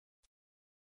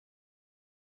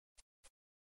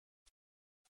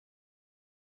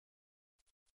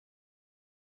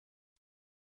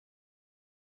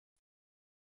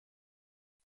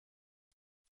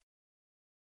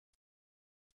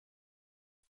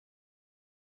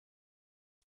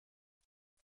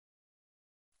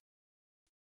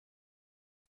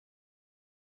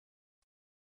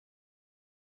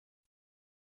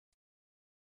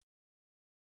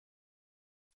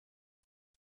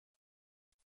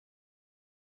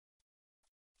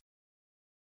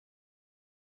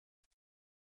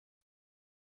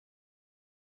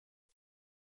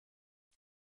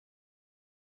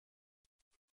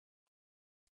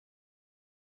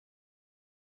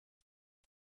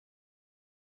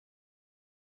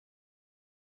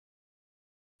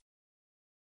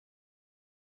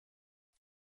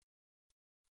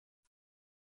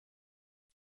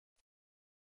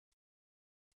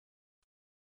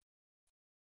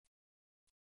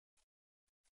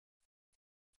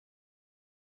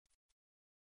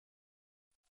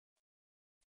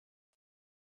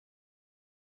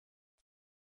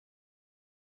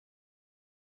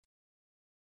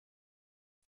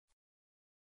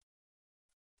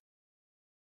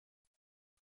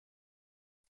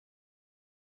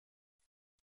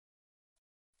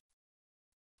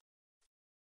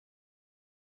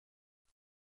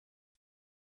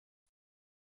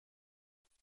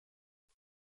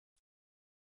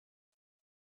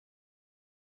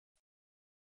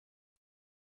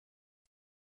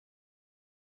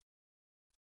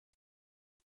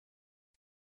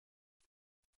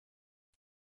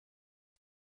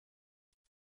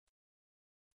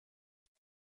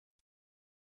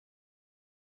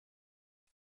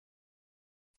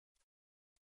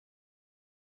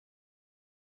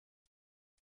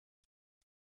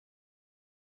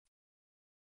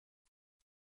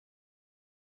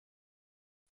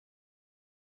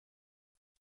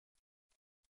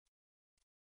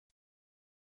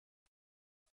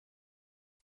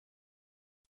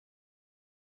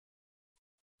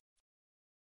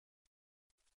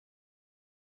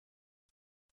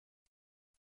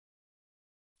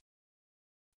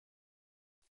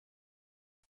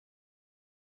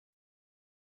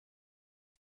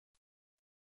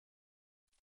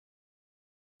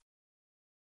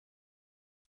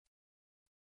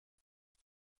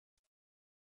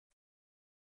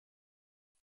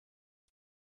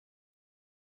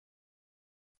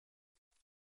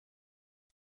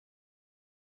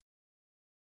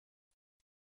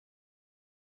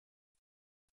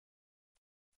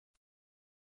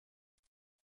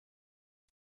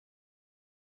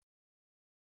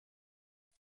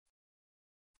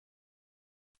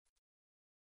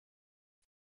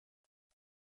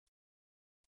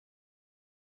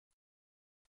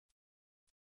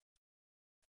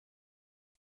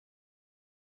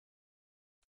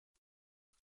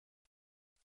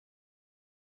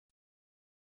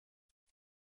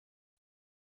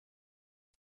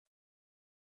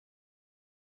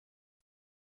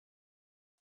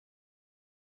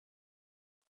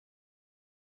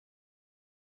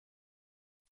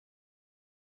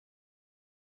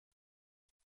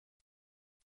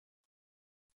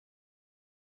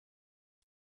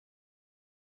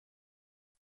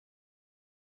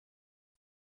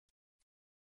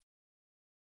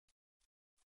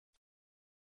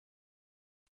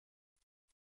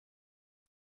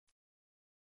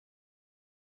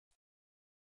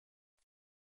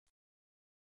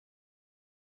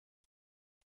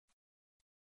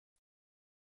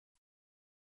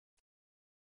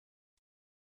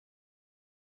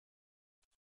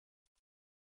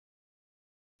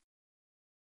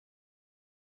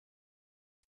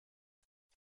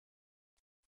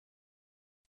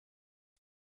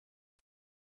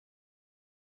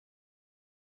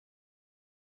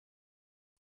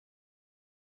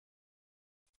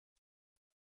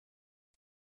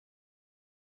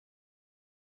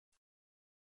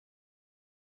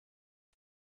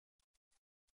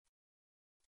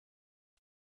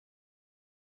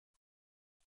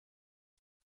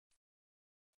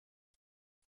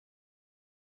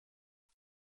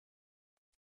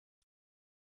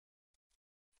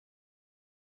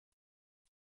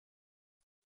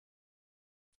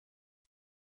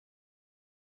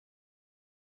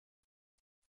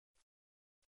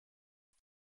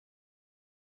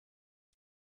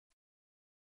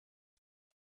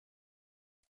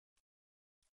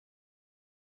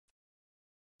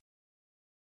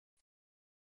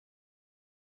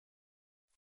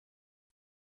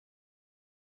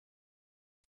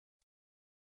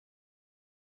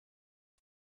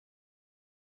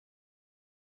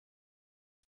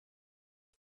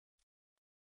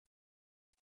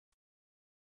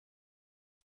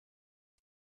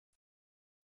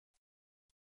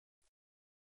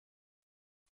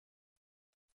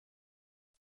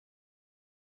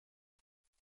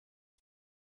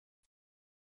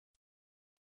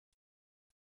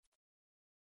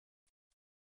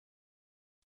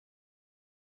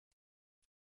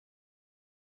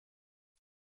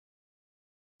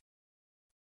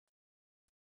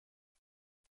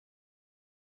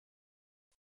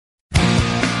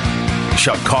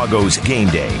 Chicago's Game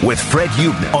Day with Fred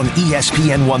Huebner on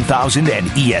ESPN 1000 and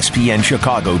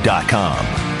ESPNChicago.com.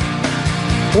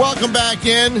 Welcome back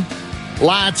in.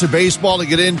 Lots of baseball to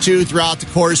get into throughout the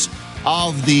course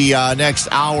of the next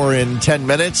hour and 10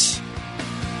 minutes.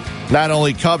 Not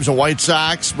only Cubs and White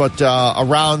Sox, but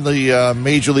around the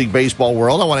Major League Baseball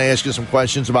world. I want to ask you some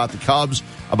questions about the Cubs,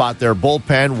 about their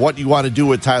bullpen, what you want to do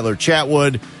with Tyler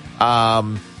Chatwood,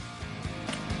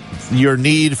 your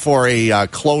need for a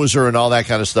closer and all that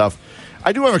kind of stuff.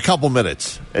 I do have a couple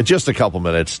minutes, just a couple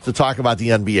minutes, to talk about the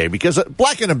NBA because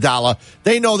Black and Abdallah,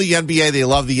 they know the NBA, they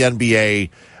love the NBA,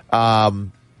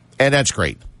 and that's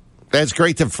great. That's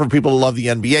great for people to love the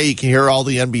NBA. You can hear all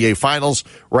the NBA finals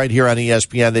right here on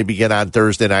ESPN. They begin on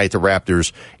Thursday night, the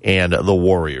Raptors and the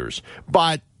Warriors.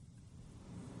 But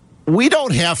we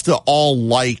don't have to all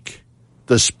like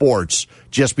the sports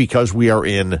just because we are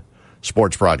in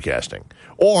sports broadcasting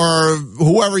or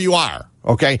whoever you are,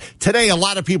 okay? Today, a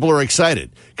lot of people are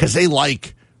excited because they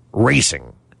like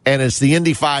racing, and it's the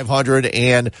Indy 500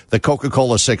 and the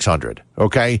Coca-Cola 600,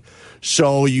 okay?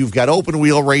 So you've got open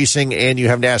wheel racing and you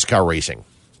have NASCAR racing.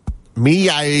 Me,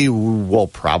 I will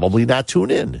probably not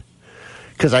tune in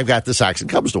because I've got the Sox and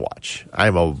Cubs to watch.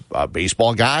 I'm a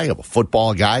baseball guy. I'm a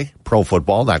football guy, pro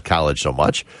football, not college so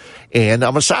much. And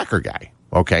I'm a soccer guy,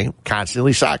 okay?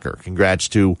 Constantly soccer. Congrats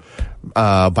to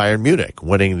Bayern Munich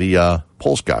winning the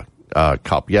Polska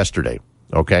Cup yesterday,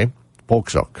 okay?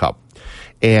 Polska Cup.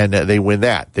 And they win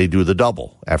that. They do the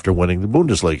double after winning the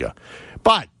Bundesliga.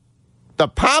 But the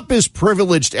pompous,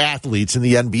 privileged athletes in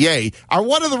the NBA are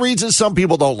one of the reasons some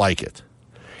people don't like it.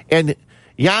 And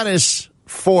Giannis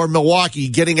for Milwaukee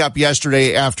getting up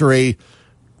yesterday after a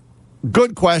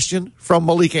good question from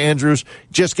Malika Andrews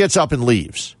just gets up and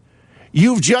leaves.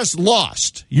 You've just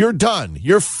lost. You're done.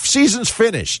 Your season's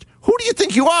finished. Who do you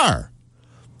think you are?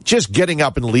 Just getting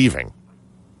up and leaving.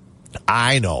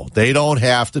 I know. They don't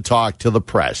have to talk to the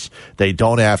press. They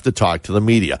don't have to talk to the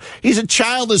media. He's a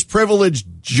childish, privileged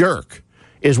jerk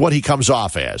is what he comes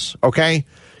off as, okay?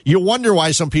 You wonder why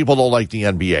some people don't like the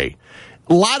NBA.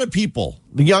 A lot of people,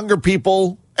 the younger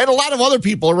people, and a lot of other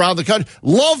people around the country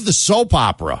love the soap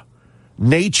opera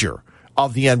nature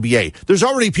of the NBA. There's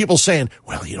already people saying,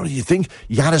 well, do you think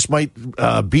Giannis might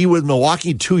be with Milwaukee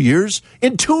in 2 years?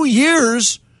 In 2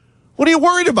 years? What are you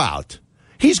worried about?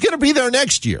 He's going to be there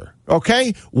next year,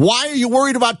 okay? Why are you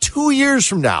worried about 2 years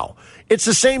from now? It's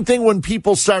the same thing when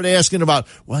people start asking about,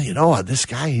 well, this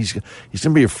guy, he's going to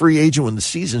be a free agent when the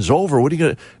season's over. What are you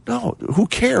going to... No, who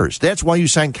cares? That's why you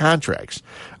sign contracts.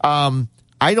 I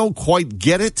don't quite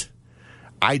get it.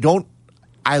 I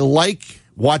like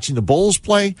watching the Bulls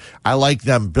play. I like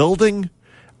them building.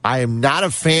 I am not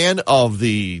a fan of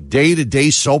the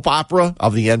day-to-day soap opera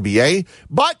of the NBA,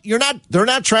 but they're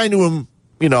not trying to,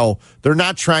 they're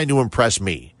not trying to impress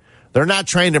me. They're not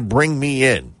trying to bring me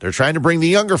in. They're trying to bring the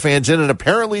younger fans in, and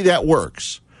apparently that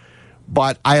works.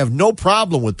 But I have no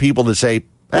problem with people that say,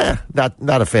 not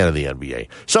a fan of the NBA.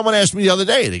 Someone asked me the other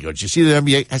day, they go, did you see the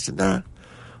NBA? I said, nah.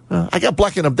 I got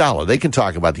Black and Abdallah. They can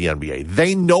talk about the NBA.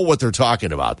 They know what they're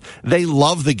talking about. They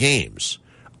love the games.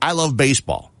 I love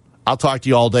baseball. I'll talk to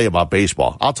you all day about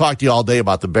baseball. I'll talk to you all day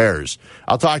about the Bears.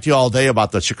 I'll talk to you all day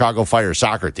about the Chicago Fire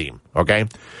soccer team, okay?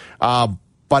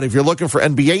 But if you're looking for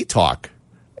NBA talk,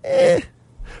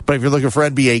 But if you're looking for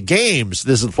NBA games,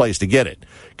 this is the place to get it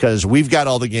because we've got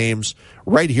all the games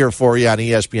right here for you on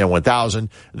ESPN 1000.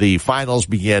 The finals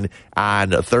begin on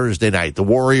Thursday night. The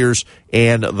Warriors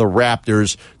and the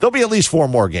Raptors. There'll be at least 4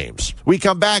 more games. We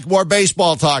come back, more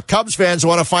baseball talk. Cubs fans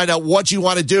want to find out what you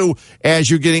want to do as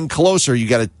you're getting closer.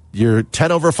 You're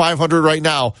 10 over 500 right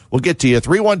now. We'll get to you.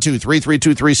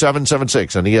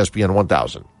 312-332-3776 on ESPN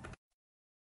 1000.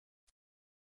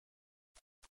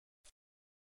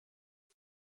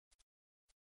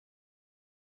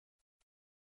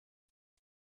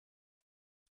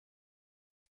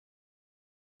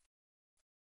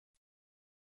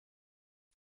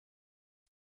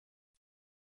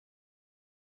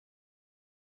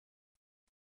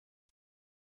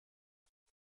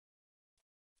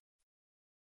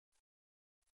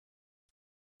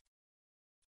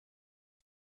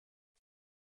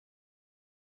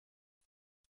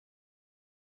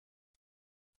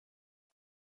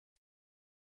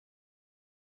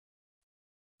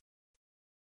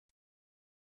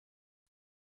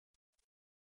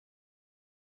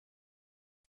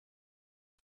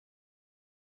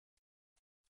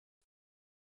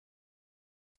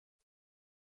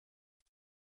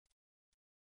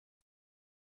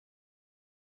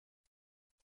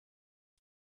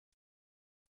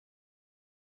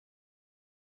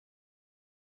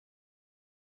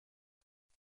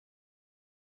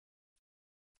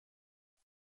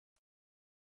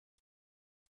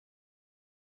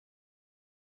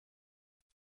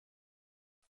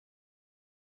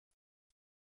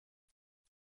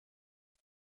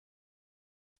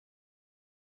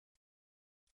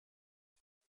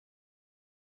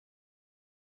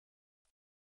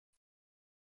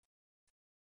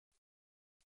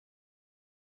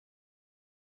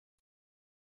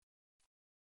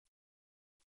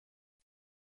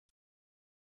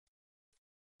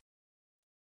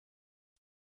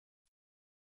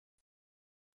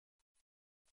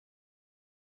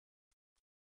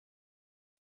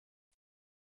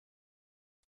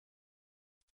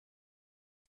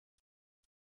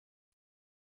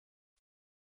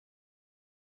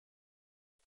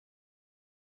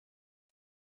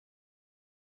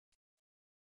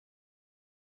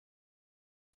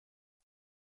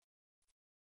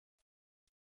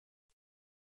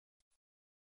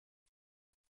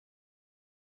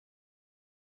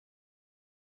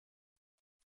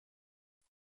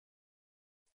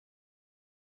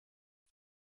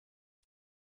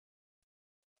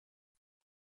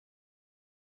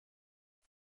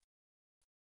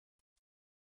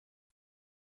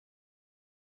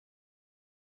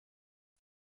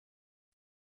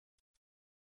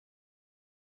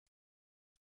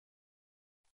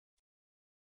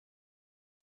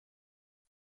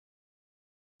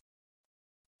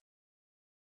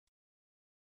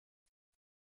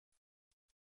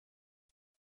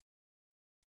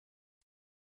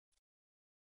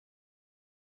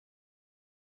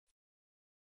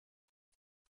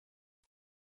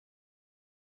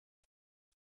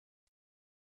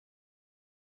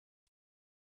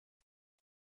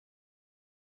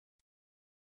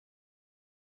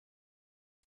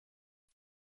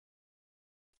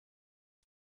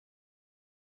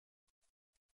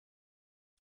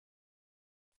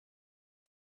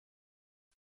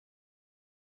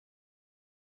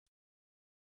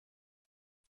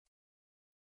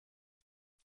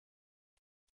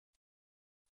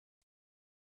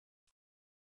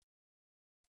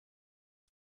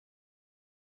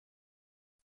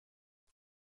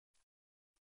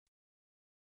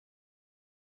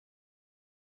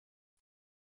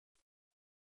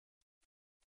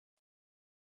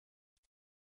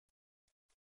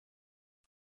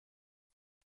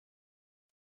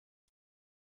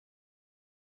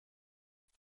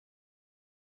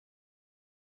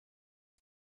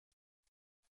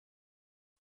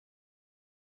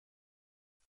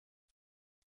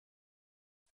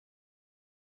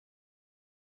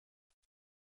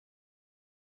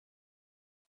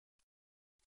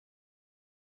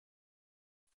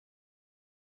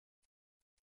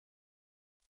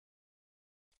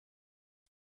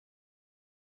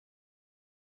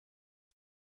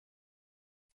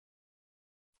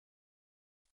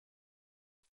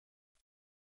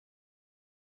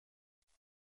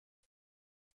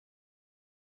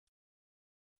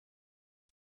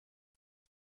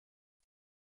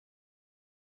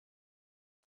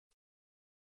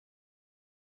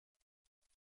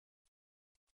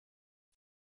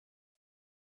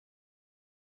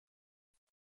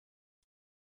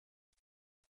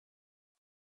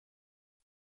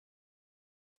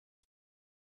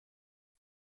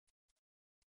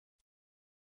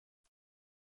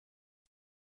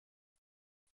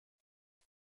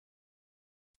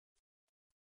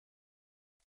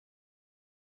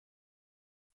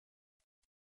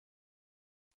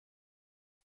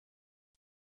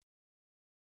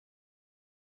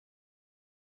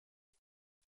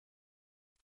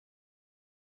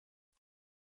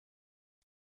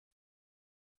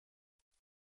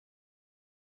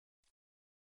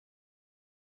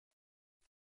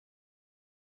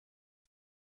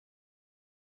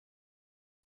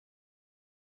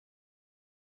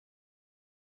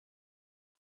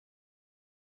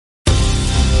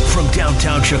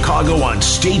 downtown Chicago on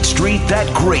State Street, that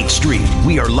great street.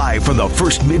 We are live from the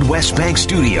First Midwest Bank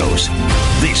Studios.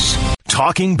 This,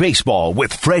 Talking Baseball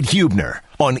with Fred Huebner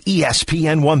on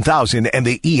ESPN 1000 and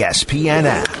the ESPN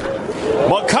app.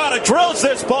 Moncada drills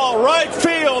this ball right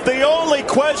field. The only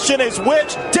question is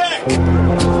which deck.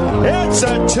 It's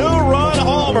a two-run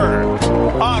homer.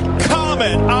 A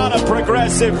comet on a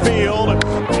progressive field. There's a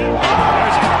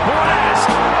blast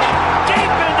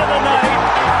deep into the night.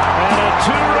 And a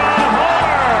two-run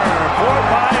homer for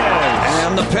Baez.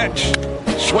 And the pitch.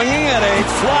 Swinging at a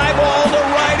fly ball to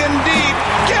right and deep.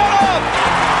 Get up!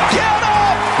 Get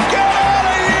up! Get out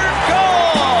of here!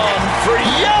 Gone for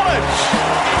Yelich.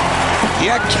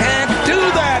 You can't do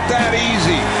that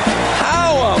easy.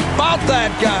 How about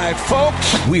that guy,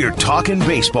 folks? We're talking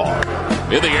baseball.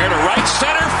 In the air to right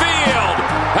center field.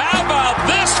 How about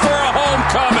this for a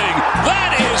homecoming?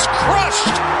 That is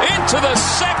crushed into the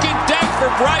second deck for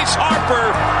Bryce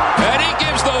Harper. And he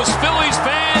gives those Phillies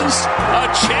fans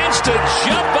a chance to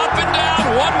jump up and down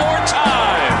one more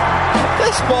time.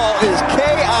 This ball is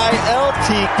KILT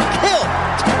killed.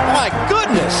 My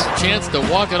goodness. Chance to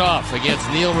walk it off against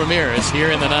Neil Ramirez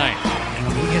here in the ninth. And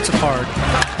when he hits it hard,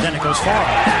 then it goes far.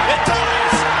 It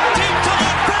does! Deep to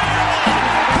left field!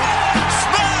 Ball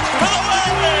smash for the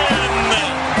win!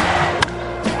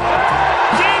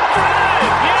 Deep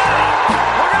drive!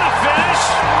 Yeah! We're gonna finish!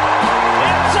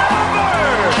 It's over!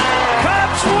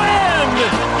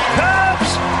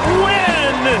 Cubs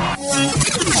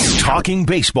win! Talking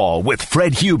Baseball with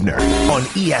Fred Huebner on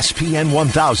ESPN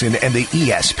 1000 and the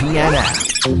ESPN app.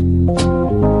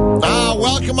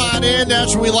 Welcome on in.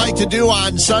 That's what we like to do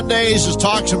on Sundays is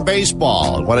talk some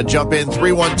baseball. Want to jump in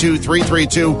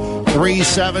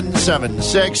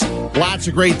 312-332-3776. Lots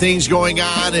of great things going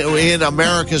on in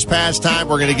America's pastime.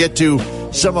 We're going to get to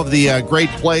some of the great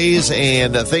plays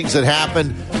and things that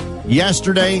happened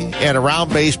yesterday and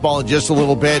around baseball in just a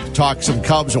little bit. Talk some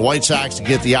Cubs and White Sox to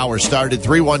get the hour started.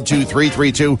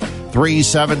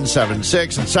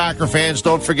 312-332-3776. And soccer fans,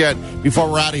 don't forget,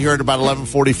 before we're out of here at about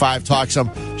 11:45, talk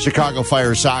some Chicago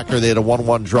Fire soccer. They had a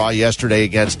 1-1 draw yesterday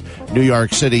against New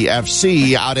York City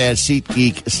FC out at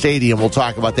SeatGeek Stadium. We'll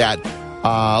talk about that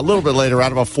a little bit later,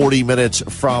 around about 40 minutes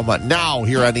from now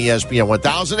here on ESPN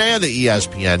 1000 and the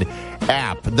ESPN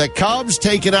app. The Cubs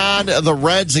taking on the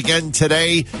Reds again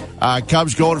today.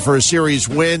 Cubs going for a series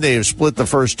win. They have split the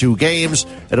first two games.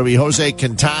 It'll be Jose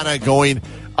Quintana going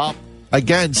up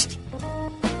against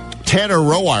Tanner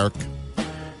Roark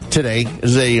today.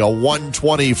 Is a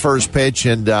 120 first pitch,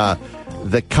 and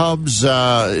the Cubs,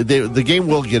 the game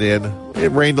will get in.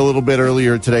 It rained a little bit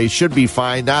earlier today. Should be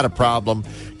fine. Not a problem.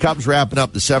 Cubs wrapping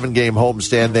up the 7-game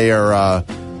homestand. They are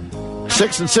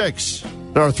 6-6.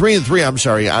 No, 3-3, I'm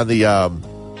sorry, on the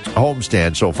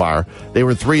homestand so far. They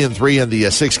were 3-3 in the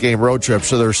 6-game road trip,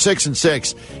 so they're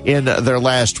 6-6 in their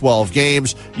last 12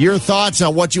 games. Your thoughts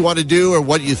on what you want to do or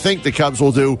what you think the Cubs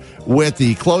will do with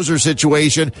the closer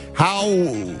situation? How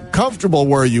comfortable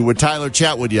were you with Tyler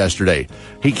Chatwood yesterday?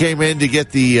 He came in to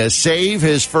get the save,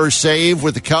 his first save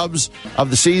with the Cubs of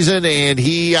the season, and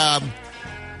he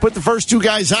put the first two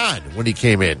guys on when he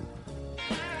came in.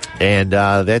 And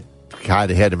that kind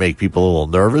of had to make people a little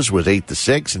nervous with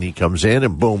 8-6, and he comes in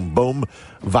and boom, boom,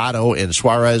 Votto and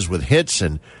Suarez with hits,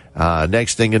 and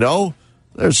next thing you know,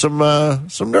 there's some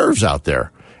nerves out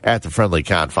there at the friendly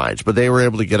confines. But they were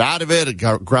able to get out of it, a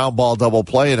ground ball double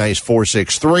play, a nice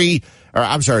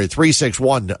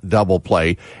 3-6-1 double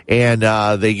play, and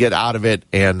they get out of it,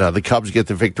 and the Cubs get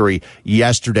the victory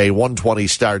yesterday, 120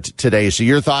 start today. So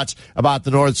your thoughts about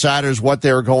the Northsiders, what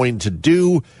they're going to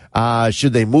do,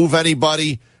 should they move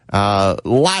anybody?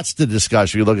 Lots to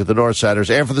discuss. You look at the Northsiders.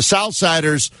 And for the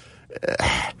Southsiders,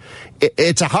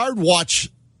 it's a hard watch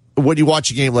when you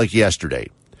watch a game like yesterday.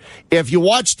 If you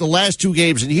watch the last two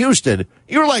games in Houston,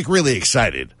 you're like really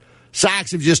excited.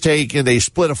 Sox have just they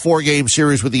split a 4-game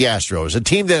series with the Astros, a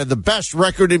team that had the best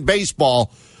record in baseball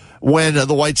when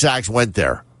the White Sox went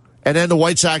there. And then the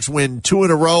White Sox win 2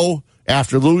 in a row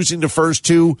after losing the first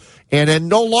two, and then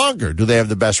no longer do they have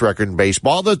the best record in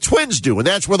baseball. The Twins do, and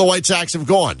that's where the White Sox have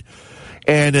gone.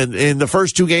 And in the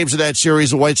first two games of that series,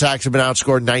 the White Sox have been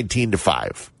outscored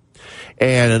 19-5.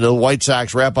 And the White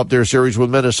Sox wrap up their series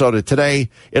with Minnesota today.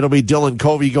 It'll be Dylan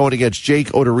Covey going against Jake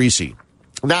Odorizzi.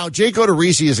 Now, Jake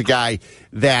Odorizzi is a guy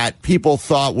that people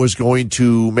thought was going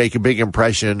to make a big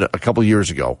impression a couple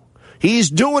years ago. He's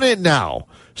doing it now.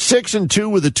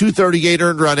 6-2 with a .238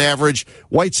 earned run average.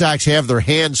 White Sox have their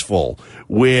hands full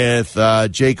with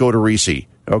Jake Odorizzi.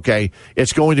 Okay,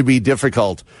 it's going to be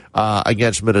difficult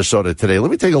against Minnesota today.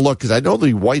 Let me take a look because I know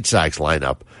the White Sox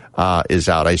lineup is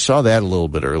out. I saw that a little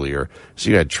bit earlier, so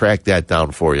you got to track that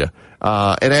down for you.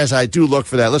 And as I do look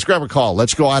for that, let's grab a call.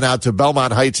 Let's go on out to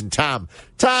Belmont Heights and Tom.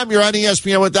 Tom, you're on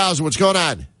ESPN 1000. What's going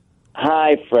on?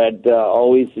 Hi, Fred.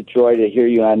 Always a joy to hear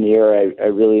you on the air. I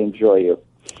really enjoy you.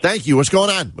 Thank you. What's going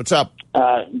on? What's up?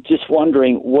 Just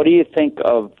wondering, what do you think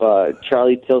of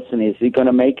Charlie Tilson? Is he going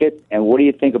to make it? And what do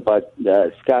you think about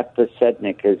Scott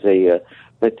Pasetnik as a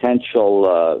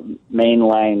potential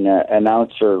mainline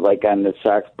announcer, like on the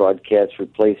Sox broadcast,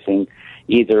 replacing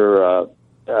either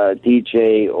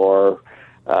DJ or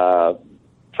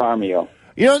Farmio?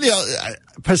 You know,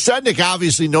 Pasetnik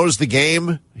obviously knows the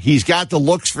game. He's got the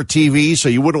looks for TV, so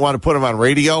you wouldn't want to put him on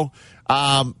radio.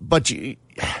 But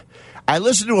I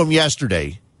listened to him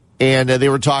yesterday, and they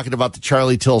were talking about the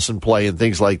Charlie Tilson play and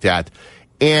things like that.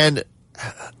 And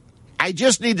I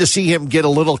just need to see him get a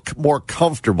little more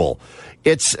comfortable.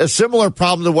 It's a similar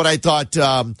problem to what I thought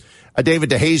David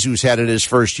DeJesus had in his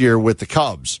first year with the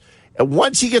Cubs. And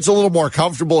once he gets a little more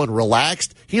comfortable and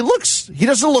relaxed, he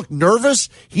doesn't look nervous.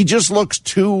 He just looks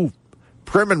too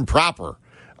prim and proper.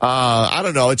 I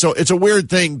don't know. It's a weird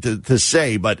thing to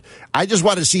say, but I just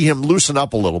want to see him loosen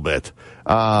up a little bit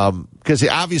because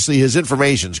obviously his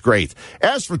information's great.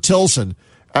 As for Tilson,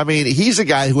 I mean, he's a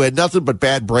guy who had nothing but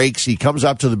bad breaks. He comes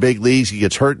up to the big leagues. He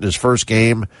gets hurt in his first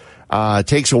game. It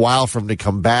takes a while for him to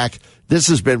come back. This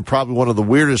has been probably one of the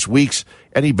weirdest weeks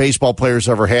any baseball player's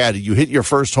ever had. You hit your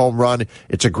first home run.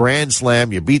 It's a grand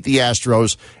slam. You beat the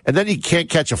Astros, and then you can't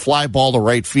catch a fly ball to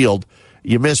right field.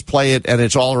 You misplay it, and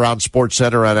it's all around Sports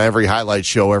Center on every highlight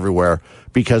show everywhere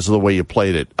because of the way you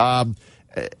played it.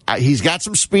 He's got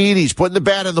some speed. He's putting the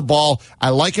bat in the ball. I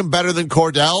like him better than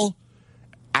Cordell.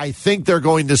 I think they're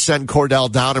going to send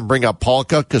Cordell down and bring up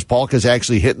Palka because Palka's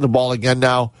actually hitting the ball again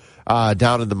now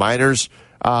down in the minors.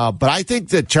 But I think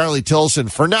that Charlie Tilson,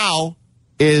 for now,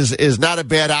 is not a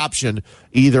bad option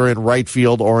either in right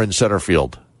field or in center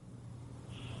field.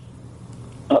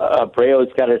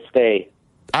 Abreu's got to stay.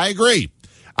 I agree.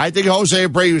 I think Jose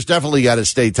Abreu's definitely got to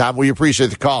stay, Tom. We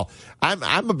appreciate the call.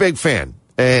 I'm a big fan,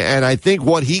 and I think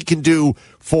what he can do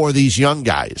for these young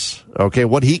guys, okay,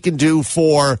 what he can do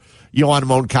for Yohan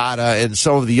Moncada and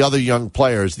some of the other young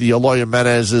players, the Eloy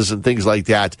Jimenez's and things like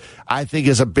that, I think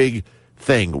is a big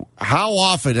thing. How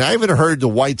often, and I haven't heard the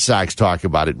White Sox talk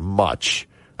about it much.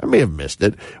 I may have missed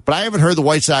it, but I haven't heard the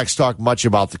White Sox talk much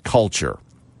about the culture.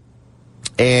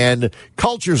 And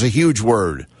culture is a huge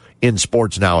word in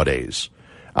sports nowadays.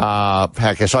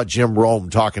 Heck, I saw Jim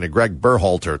Rome talking to Greg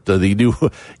Berhalter, the new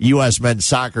U.S. men's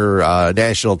soccer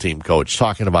national team coach,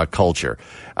 talking about culture.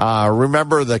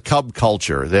 Remember the Cub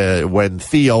culture when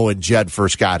Theo and Jed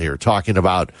first got here, talking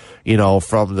about,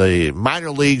 from the minor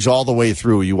leagues all the way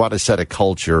through, you want to set a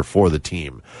culture for the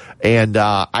team. And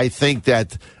I think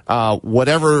that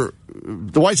whatever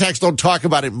the White Sox don't talk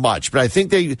about it much, but I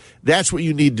think that's what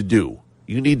you need to do.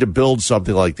 You need to build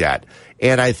something like that.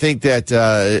 And I think that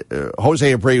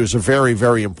Jose Abreu is a very,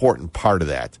 very important part of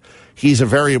that. He's a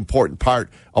very important part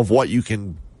of what you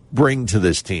can bring to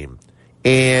this team.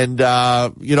 And,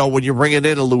 when you're bringing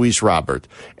in a Luis Robert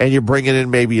and you're bringing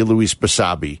in maybe a Luis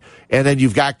Basabe, and then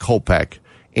you've got Kopech,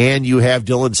 and you have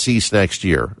Dylan Cease next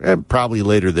year, and probably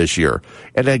later this year,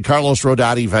 and then Carlos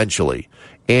Rodon eventually.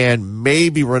 And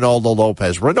maybe Ronaldo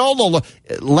Lopez.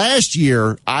 Last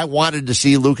year, I wanted to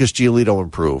see Lucas Giolito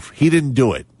improve. He didn't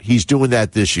do it. He's doing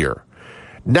that this year.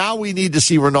 Now we need to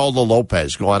see Ronaldo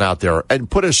Lopez go on out there and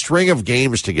put a string of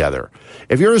games together.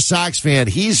 If you're a Sox fan,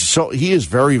 he is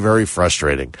very, very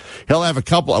frustrating. He'll have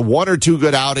one or two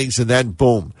good outings, and then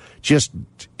boom,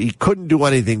 he couldn't do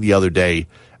anything the other day.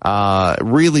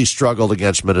 Really struggled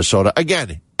against Minnesota.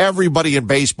 Again, everybody in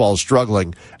baseball is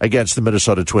struggling against the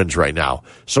Minnesota Twins right now.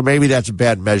 So maybe that's a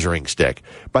bad measuring stick.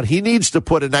 But he needs to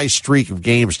put a nice streak of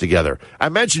games together. I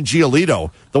mentioned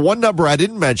Giolito. The one number I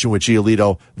didn't mention with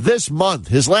Giolito, this month,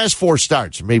 his last 4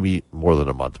 starts, maybe more than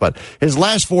a month, but his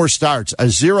last 4 starts, a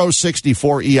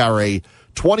 0.64 ERA,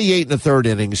 28 in the third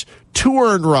innings, 2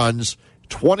 earned runs,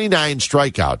 29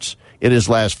 strikeouts in his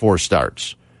last 4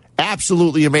 starts.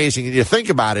 Absolutely amazing. And you think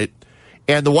about it,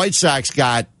 and the White Sox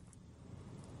got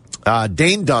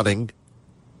Dane Dunning.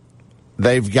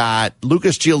 They've got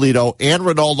Lucas Giolito and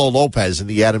Ronaldo Lopez in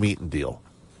the Adam Eaton deal.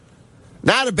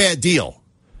 Not a bad deal,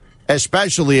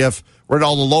 especially if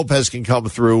Ronaldo Lopez can come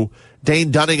through.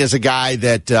 Dane Dunning is a guy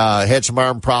that had some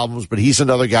arm problems, but he's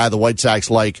another guy the White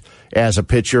Sox like as a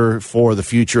pitcher for the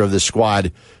future of this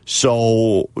squad.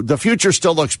 So the future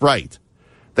still looks bright.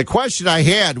 The question I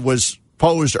had was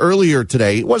posed earlier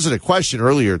today. It wasn't a question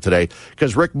earlier today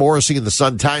because Rick Morrissey in the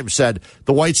Sun-Times said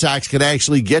the White Sox can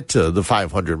actually get to the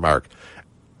 500 mark.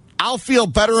 I'll feel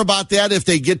better about that if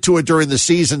they get to it during the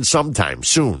season sometime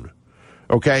soon.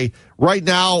 Okay? Right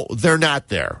now, they're not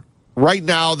there. Right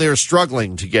now, they're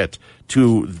struggling to get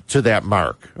to that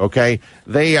mark. Okay?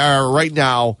 They are right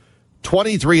now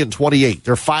 23-28.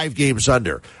 They're 5 games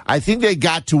under. I think they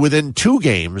got to within 2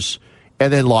 games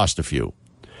and then lost a few.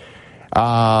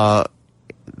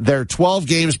 They're 12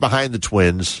 games behind the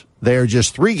Twins. They're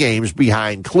just 3 games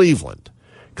behind Cleveland.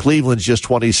 Cleveland's just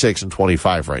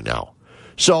 26-25 right now.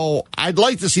 So I'd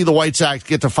like to see the White Sox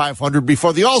get to 500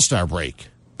 before the All-Star break.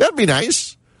 That'd be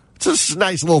nice. It's a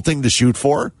nice little thing to shoot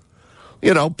for.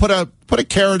 You know, put a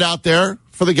carrot out there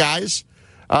for the guys.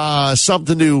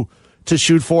 Something to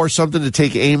shoot for, something to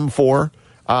take aim for.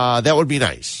 That would be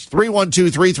nice.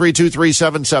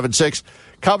 312-332-3776.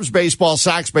 Cubs baseball,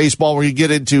 Sox baseball. We're going to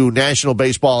get into National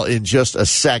Baseball in just a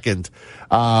second.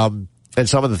 And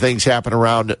some of the things happening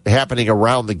around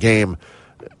the game,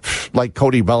 like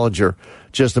Cody Bellinger.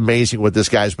 Just amazing what this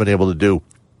guy's been able to do.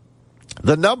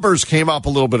 The numbers came up a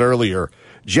little bit earlier.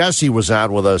 Jesse was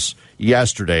on with us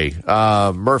yesterday.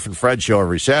 Murph and Fred show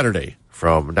every Saturday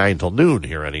from 9 till noon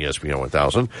here on ESPN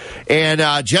 1000.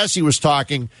 And Jesse was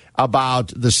talking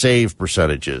about the save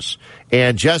percentages.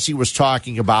 And Jesse was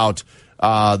talking about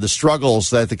the struggles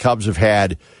that the Cubs have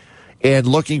had and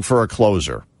looking for a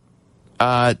closer.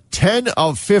 10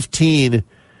 of 15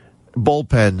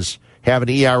 bullpens have an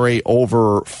ERA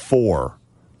over 4.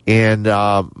 And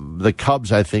the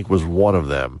Cubs, I think, was one of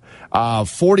them.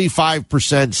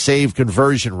 45% save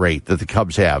conversion rate that the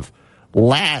Cubs have.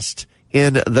 Last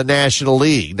in the National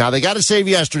League. Now, they got a save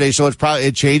yesterday, so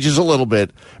it changes a little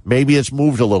bit. Maybe it's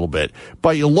moved a little bit.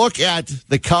 But you look at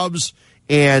the Cubs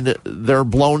and their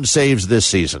blown saves this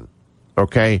season.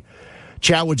 Okay?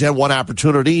 Chatwood's had 1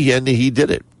 opportunity, and he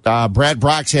did it. Brad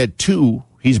Brock's had 2.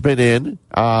 He's been in,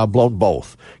 blown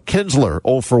both. Kinsler,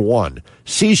 0 for 1.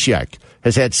 Cishek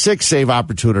has had 6 save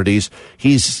opportunities.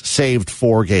 He's saved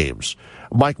 4 games.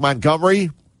 Mike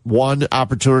Montgomery, 1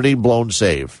 opportunity, blown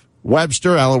save.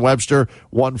 Alan Webster,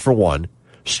 1 for 1.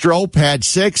 Strope had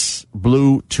 6,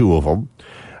 blew 2 of them.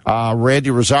 Randy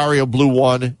Rosario blew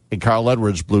 1, and Carl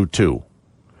Edwards blew 2.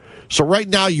 So right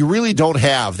now, you really don't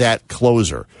have that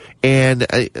closer. And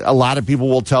a lot of people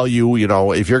will tell you,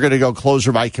 if you're going to go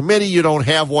closer by committee, you don't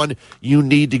have one. You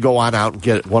need to go on out and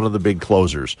get one of the big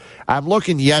closers. I'm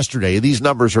looking yesterday. These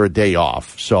numbers are a day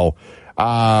off. So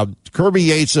Kirby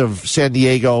Yates of San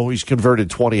Diego, he's converted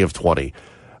 20 of 20.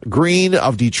 Green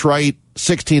of Detroit,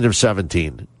 16 of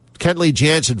 17. Kenley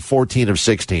Jansen, 14 of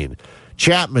 16.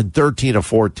 Chapman, 13 of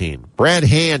 14. Brad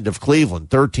Hand of Cleveland,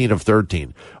 13 of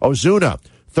 13. Ozuna,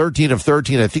 13 of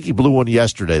 13. I think he blew one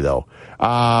yesterday, though.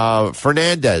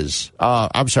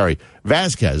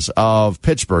 Vasquez of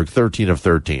Pittsburgh, 13 of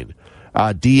 13.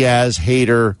 Diaz,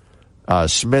 Hader,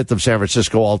 Smith of San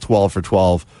Francisco, all 12 for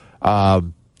 12.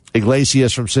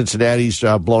 Iglesias from Cincinnati's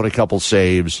blown a couple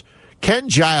saves. Ken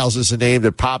Giles is a name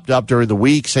that popped up during the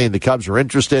week saying the Cubs are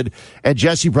interested. And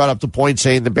Jesse brought up the point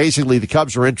saying that basically the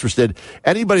Cubs are interested.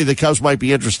 Anybody the Cubs might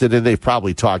be interested in, they've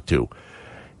probably talked to.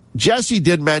 Jesse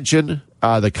did mention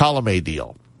the Colomé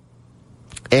deal.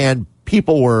 And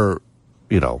people were,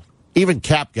 even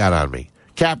Cap got on me.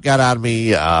 Jesse got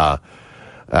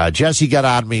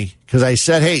on me because I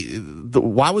said, hey,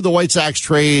 why would the White Sox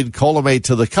trade Colomé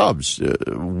to the Cubs?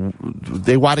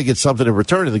 They want to get something in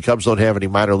return, and the Cubs don't have any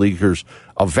minor leaguers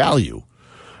of value.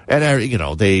 And,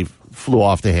 they flew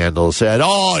off the handle and said,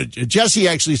 Jesse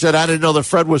actually said, I didn't know that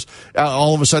Fred was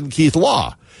all of a sudden Keith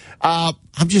Law. I'm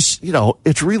just,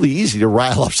 it's really easy to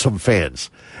rile up some fans.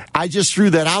 I just threw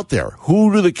that out there.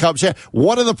 Who do the Cubs have?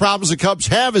 One of the problems the Cubs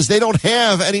have is they don't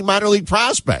have any minor league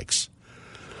prospects.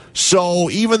 So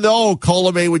even though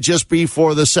Colomé would just be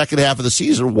for the second half of the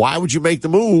season, why would you make the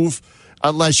move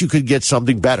unless you could get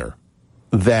something better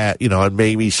that, and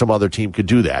maybe some other team could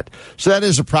do that. So that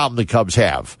is a problem the Cubs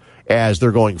have as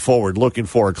they're going forward, looking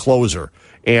for a closer.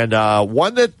 And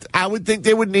one that I would think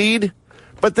they would need,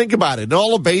 but think about it. In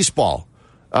all of baseball,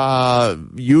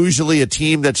 usually a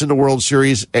team that's in the World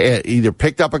Series either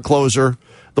picked up a closer.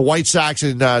 The White Sox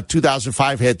in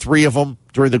 2005 had 3 of them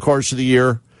during the course of the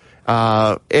year.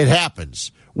 It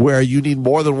happens where you need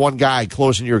more than one guy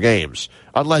closing your games,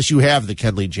 unless you have the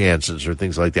Kenley Jansens or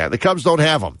things like that. The Cubs don't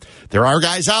have them. There are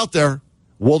guys out there.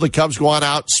 Will the Cubs go on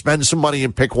out, spend some money,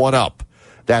 and pick one up?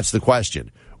 That's the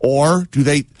question. Or do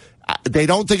they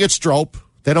don't think it's Strope.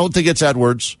 They don't think it's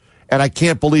Edwards. And I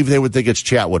can't believe they would think it's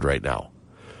Chatwood right now.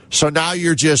 So now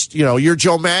you're just, you're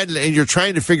Joe Madden, and you're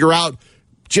trying to figure out,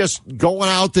 just going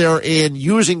out there and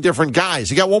using different guys.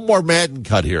 He got one more Madden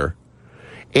cut here.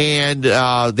 And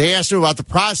they asked him about the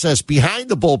process behind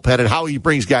the bullpen and how he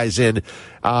brings guys in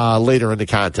later in the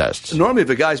contest. Normally, if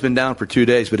a guy's been down for 2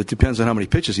 days, but it depends on how many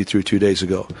pitches he threw 2 days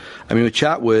ago. I mean, with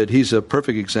Chatwood, he's a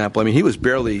perfect example. I mean, he was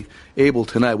barely able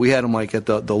tonight. We had him like at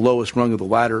the lowest rung of the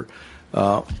ladder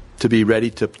to be ready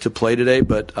to play today,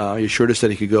 but he assured us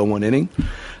that he could go 1 inning.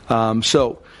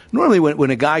 So normally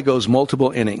when a guy goes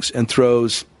multiple innings and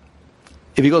throws,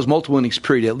 if he goes multiple innings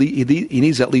period, he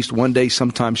needs at least 1 day,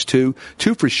 sometimes two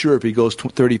for sure if he goes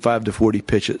 35 to 40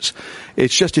 pitches.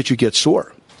 It's just that you get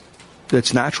sore.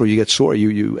 It's natural. You get sore.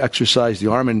 You exercise the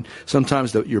arm, and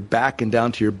sometimes your back and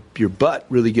down to your butt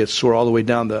really gets sore all the way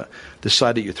down the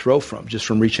side that you throw from, just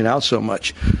from reaching out so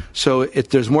much. So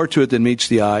there's more to it than meets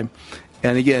the eye.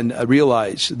 And again, I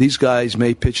realize these guys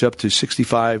may pitch up to 60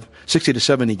 to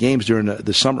 70 games during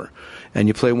the summer. And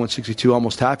you play 162,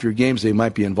 almost half your games they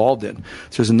might be involved in.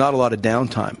 So there's not a lot of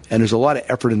downtime, and there's a lot of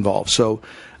effort involved. So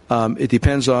it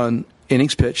depends on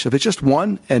innings pitched. If it's just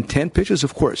 1 and 10 pitches,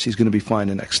 of course, he's going to be fine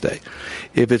the next day.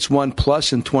 If it's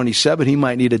 1+ and 27, he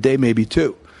might need a day, maybe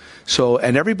 2. So,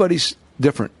 and everybody's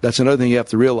different. That's another thing you have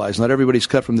to realize. Not everybody's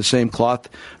cut from the same cloth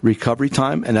recovery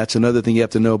time, and that's another thing you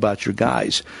have to know about your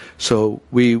guys. So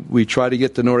we try to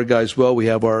get to know our guys well. We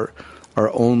have our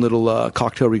own little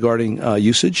cocktail regarding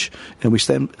usage, and we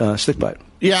stick by it.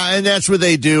 Yeah, and that's what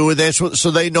they do.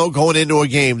 So they know going into a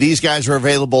game, these guys are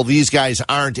available, these guys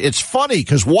aren't. It's funny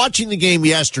because watching the game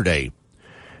yesterday,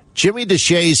 Jimmy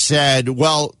Deshae said,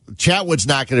 well, Chatwood's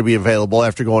not going to be available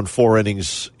after going 4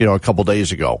 innings, a couple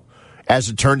days ago. As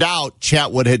it turned out,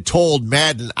 Chatwood had told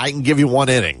Madden, I can give you 1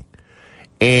 inning.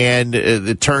 And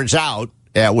it turns out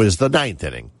that was the 9th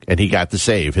inning, and he got the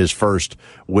save, his first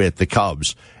with the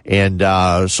Cubs. And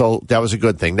so that was a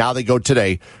good thing. Now they go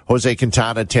today, Jose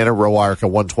Quintana, Tanner Roark, a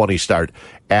 1:20 start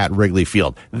at Wrigley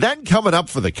Field. Then coming up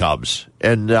for the Cubs,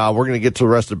 and we're going to get to the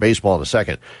rest of baseball in a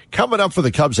second. Coming up for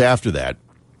the Cubs after that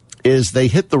is they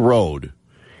hit the road,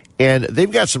 and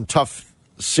they've got some tough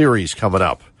series coming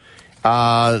up.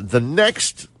 The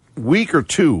next week or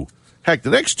two, the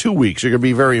next 2 weeks are going to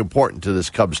be very important to this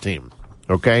Cubs team,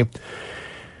 okay?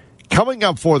 Coming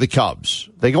up for the Cubs,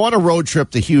 they go on a road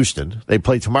trip to Houston. They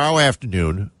play tomorrow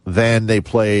afternoon. Then they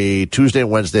play Tuesday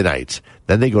and Wednesday nights.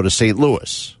 Then they go to St.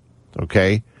 Louis,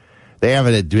 okay? They have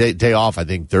a day off, I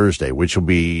think, Thursday, which will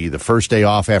be the first day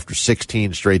off after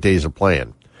 16 straight days of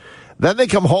playing. Then they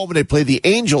come home and they play the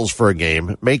Angels for a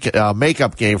game,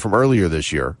 makeup game from earlier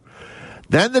this year.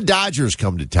 Then the Dodgers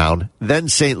come to town, then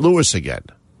St. Louis again.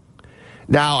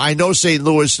 Now, I know St.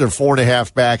 Louis, they're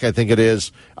 4.5 back, I think it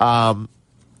is.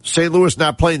 St. Louis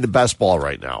not playing the best ball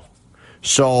right now.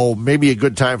 So maybe a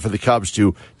good time for the Cubs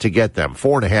to get them.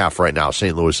 4.5 right now.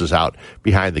 St. Louis is out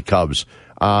behind the Cubs.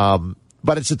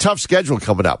 But it's a tough schedule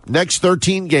coming up. Next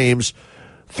 13 games,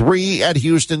 3 at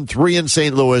Houston, 3 in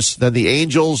St. Louis, then the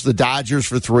Angels, the Dodgers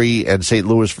for 3, and St.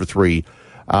 Louis for 3.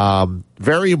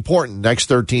 Very important next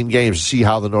 13 games to see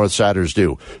how the Northsiders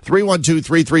do.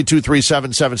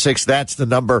 312-332-3776. That's the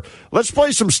number. Let's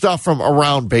play some stuff from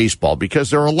around baseball because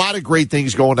there are a lot of great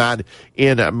things going on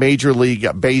in Major League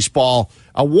Baseball.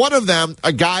 One of them,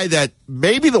 a guy that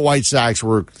maybe the White Sox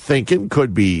were thinking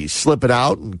could be slipping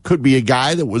out and could be a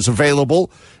guy that was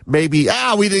available. Maybe,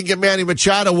 we didn't get Manny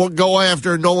Machado. We'll go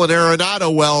after Nolan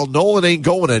Arenado. Well, Nolan ain't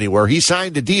going anywhere. He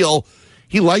signed a deal.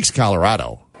 He likes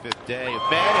Colorado. Fifth day of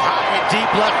Manny high and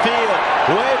deep left field.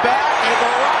 Way back, and the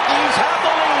Rockies have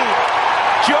the lead.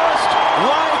 Just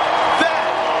like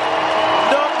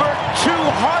that. Number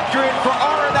 200 for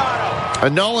Arenado.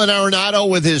 Nolan Arenado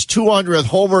with his 200th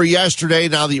homer yesterday.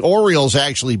 Now the Orioles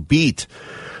actually beat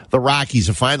the Rockies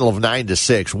a final of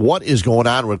 9-6. What is going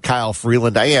on with Kyle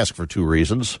Freeland? I ask for 2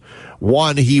 reasons.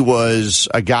 One, he was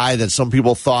a guy that some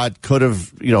people thought could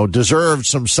have, deserved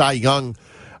some Cy Young,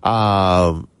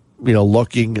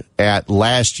 looking at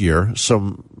last year,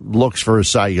 some looks for his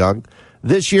Cy Young.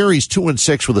 This year, he's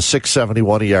 2-6 with a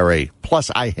 6.71 ERA.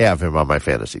 Plus, I have him on my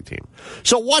fantasy team.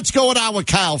 So what's going on with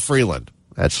Kyle Freeland?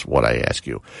 That's what I ask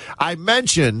you. I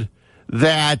mentioned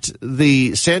that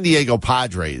the San Diego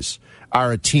Padres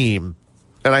are a team,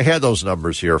 and I had those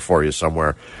numbers here for you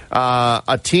somewhere,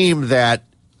 a team that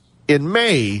in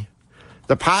May,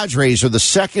 the Padres are the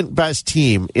second best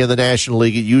team in the National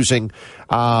League at using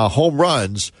home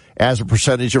runs as a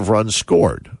percentage of runs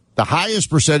scored. The highest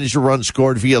percentage of runs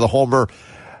scored via the homer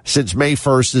since May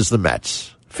 1st is the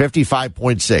Mets,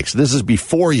 55.6. This is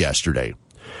before yesterday.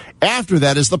 After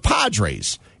that is the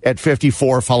Padres at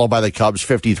 54, followed by the Cubs,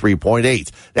 53.8.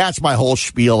 That's my whole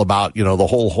spiel about, the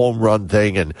whole home run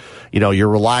thing and, you're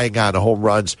relying on home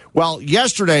runs. Well,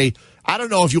 yesterday, I don't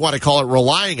know if you want to call it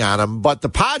relying on them, but the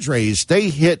Padres, they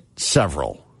hit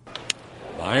several.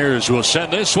 Myers will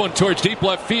send this one towards deep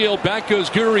left field. Back goes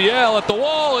Gurriel at the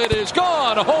wall. It is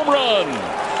gone. A home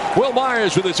run. Will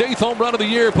Myers with his 8th home run of the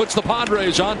year puts the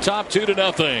Padres on top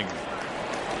 2-0.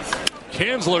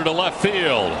 Kinsler to left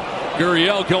field.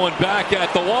 Gurriel going back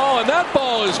at the wall, and that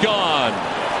ball is gone.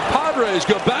 Padres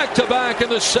go back-to-back in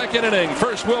the second inning.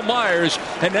 First Will Myers,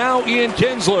 and now Ian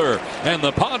Kinsler. And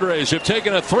the Padres have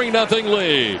taken a 3-0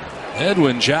 lead.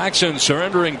 Edwin Jackson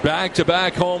surrendering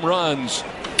back-to-back home runs.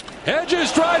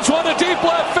 Hedges drives one to deep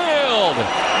left field.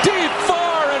 Deep,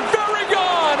 far, and very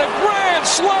gone. A grand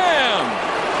slam.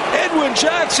 Edwin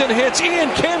Jackson hits Ian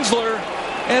Kinsler,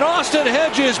 and Austin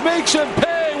Hedges makes him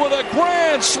pay with a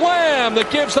grand slam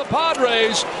that gives the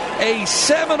Padres a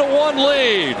 7-1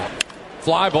 lead.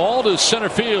 Fly ball to center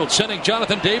field, sending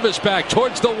Jonathan Davis back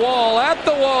towards the wall. At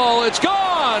the wall, it's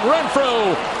gone.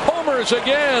 Renfroe homers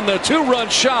again. The 2-run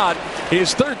shot,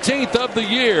 his 13th of the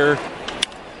year.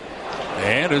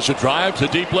 And there's a drive to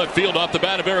deep left field off the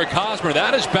bat of Eric Hosmer.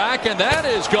 That is back, and that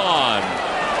is gone.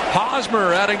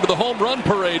 Hosmer adding to the home run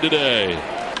parade today.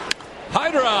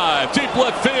 High drive, deep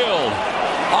left field.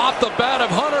 Off the bat of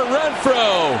Hunter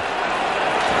Renfroe.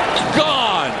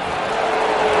 Gone.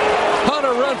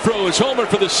 Hunter Renfroe is homered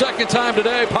for the second time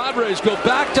today. Padres go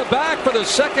back-to-back for the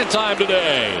second time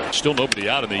today. Still nobody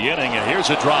out in the inning, and here's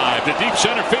a drive to deep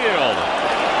center field.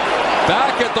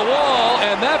 Back at the wall,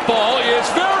 and that ball is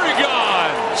very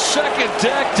gone. Second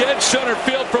deck, dead center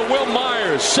field for Will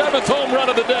Myers. 7th home run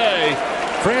of the day.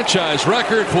 Franchise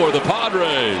record for the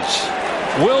Padres.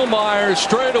 Will Myers,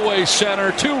 straightaway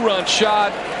center, 2-run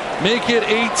shot. Make it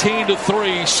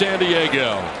 18-3 San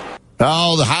Diego.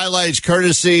 Oh, the highlights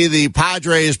courtesy the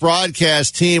Padres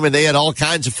broadcast team, and they had all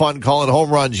kinds of fun calling home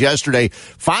runs yesterday.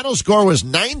 Final score was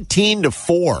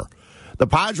 19-4. The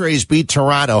Padres beat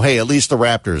Toronto. Hey, at least the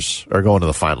Raptors are going to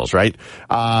the finals, right?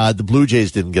 The Blue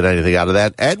Jays didn't get anything out of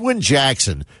that. Edwin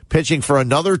Jackson pitching for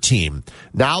another team.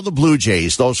 Now the Blue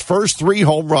Jays, those first 3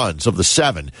 home runs of the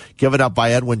 7 given up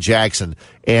by Edwin Jackson,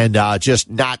 and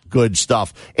just not good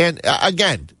stuff. And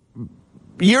again,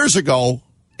 years ago,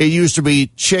 it used to be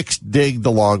chicks dig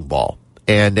the long ball.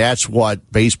 And that's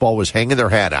what baseball was hanging their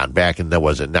hat on back in,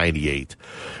 98,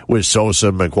 with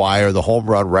Sosa, McGuire, the home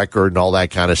run record and all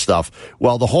that kind of stuff.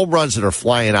 Well, the home runs that are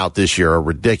flying out this year are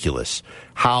ridiculous.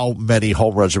 How many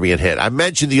home runs are being hit? I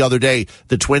mentioned the other day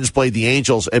the Twins played the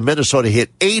Angels, and Minnesota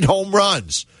hit 8 home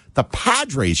runs. The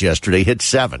Padres yesterday hit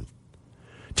 7.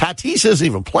 Tatis isn't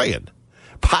even playing.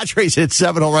 Padres hit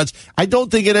 7 home runs. I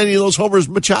don't think in any of those homers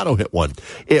Machado hit one.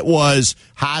 It was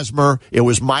Hosmer. It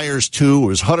was Myers 2. It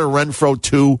was Hunter Renfroe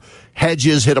 2.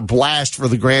 Hedges hit a blast for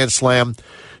the grand slam.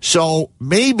 So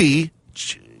maybe,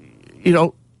 if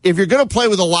you're going to play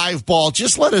with a live ball,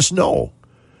 just let us know.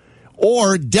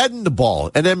 Or deaden the ball.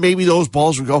 And then maybe those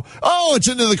balls would go, oh, it's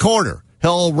into the corner.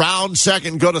 He'll round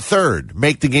second, go to third.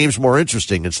 Make the games more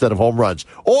interesting instead of home runs.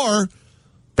 Or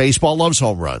baseball loves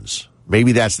home runs.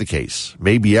 Maybe that's the case.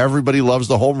 Maybe everybody loves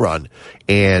the home run,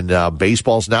 and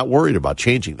baseball's not worried about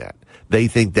changing that. They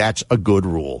think that's a good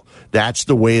rule. That's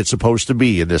the way it's supposed to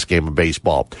be in this game of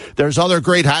baseball. There's other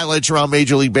great highlights around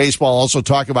Major League Baseball. Also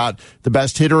talk about the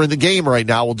best hitter in the game right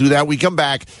now. We'll do that. We come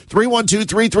back.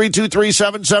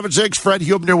 312-332-3776. Fred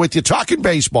Huebner with you talking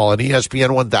baseball on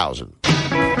ESPN 1000.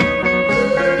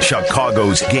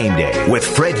 Chicago's Game Day with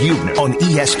Fred Huebner on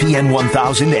ESPN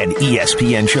 1000 and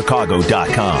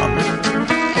ESPNChicago.com.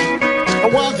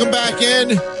 Welcome back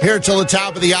in here till the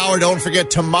top of the hour. Don't forget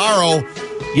tomorrow,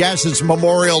 yes, it's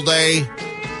Memorial Day.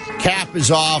 Cap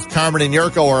is off. Carmen and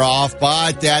Yurko are off,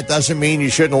 but that doesn't mean you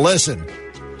shouldn't listen.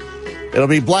 It'll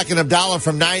be Bleck and Abdallah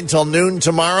from 9 till noon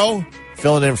tomorrow,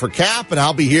 filling in for Cap, and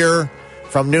I'll be here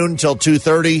from noon till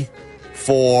 2:30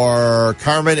 for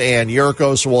Carmen and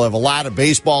Yurko, so we'll have a lot of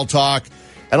baseball talk.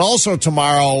 And also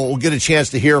tomorrow, we'll get a chance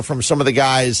to hear from some of the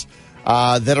guys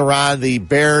that are on the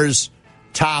Bears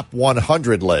top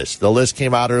 100 list. The list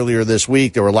came out earlier this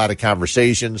week. There were a lot of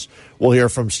conversations. We'll hear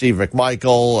from Steve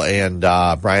McMichael and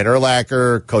Brian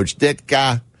Urlacher, Coach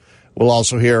Ditka. We'll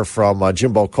also hear from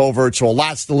Jimbo Covert. So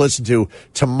lots to listen to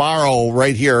tomorrow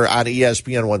right here on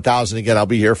ESPN 1000. Again, I'll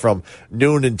be here from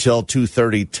noon until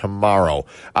 2:30 tomorrow.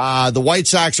 The White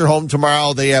Sox are home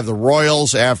tomorrow. They have the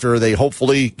Royals after they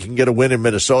hopefully can get a win in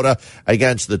Minnesota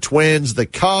against the Twins. The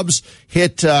Cubs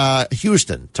hit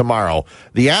Houston tomorrow.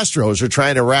 The Astros are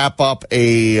trying to wrap up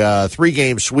a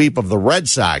 3-game sweep of the Red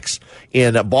Sox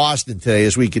in Boston today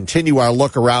as we continue our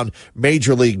look around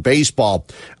Major League Baseball.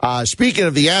 Speaking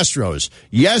of the Astros, Astros.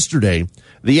 Yesterday,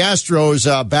 the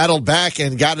Astros battled back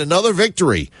and got another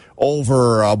victory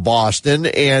over Boston.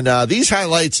 And these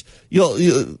highlights, a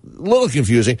little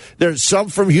confusing. There's some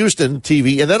from Houston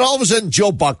TV, and then all of a sudden,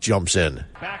 Joe Buck jumps in.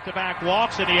 Back-to-back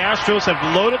walks, and the Astros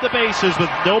have loaded the bases with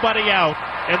nobody out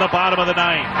in the bottom of the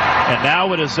ninth. And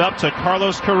now it is up to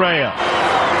Carlos Correa.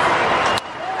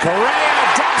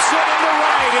 Correa dumps it into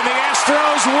right, and the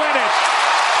Astros win it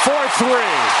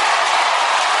 4-3.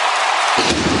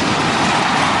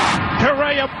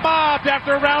 Correa mobbed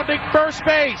after rounding first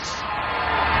base,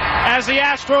 as the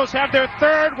Astros have their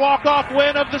third walk-off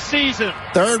win of the season.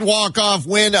 Third walk-off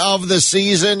win of the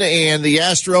season, and the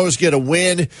Astros get a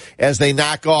win as they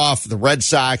knock off the Red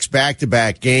Sox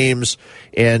back-to-back games.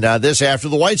 And this after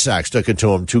the White Sox took it to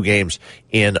them 2 games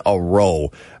in a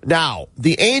row. Now,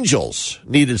 the Angels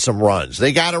needed some runs.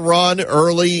 They got a run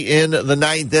early in the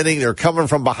 9th inning. They're coming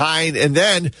from behind, and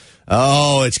then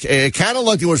it kind of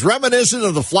looked, it was reminiscent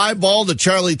of the fly ball to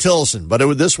Charlie Tilson, but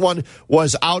this one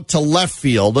was out to left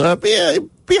field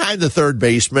behind the third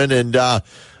baseman, and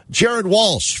Jared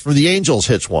Walsh for the Angels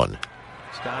hits one.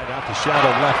 Stein out to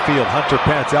shallow left field. Hunter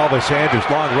Pence, Elvis Andrews,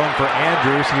 long run for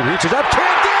Andrews. He reaches up,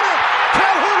 can't get it!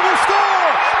 Calhoun will score!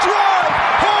 Drive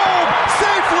home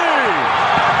safely!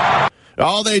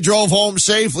 Oh, they drove home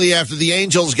safely after the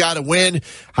Angels got a win.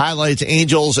 Highlights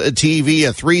Angels TV,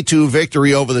 a 3-2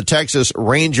 victory over the Texas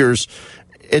Rangers.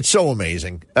 It's so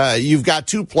amazing. You've got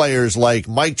 2 players like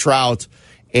Mike Trout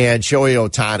and Shohei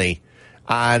Ohtani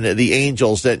on the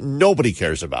Angels that nobody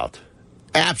cares about.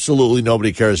 Absolutely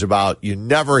nobody cares about. You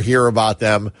never hear about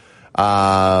them.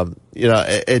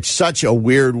 It's such a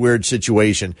weird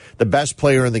situation. The best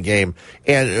player in the game.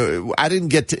 And I didn't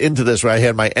get into this when I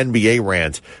had my NBA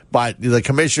rant, but the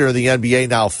commissioner of the NBA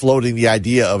now floating the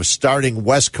idea of starting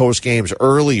West Coast games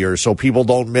earlier so people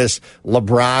don't miss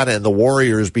LeBron and the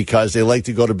Warriors because they like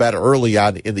to go to bed early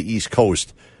in the East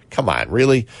Coast. Come on,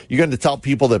 really? You're going to tell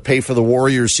people that pay for the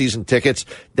Warriors season tickets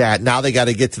that now they got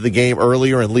to get to the game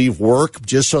earlier and leave work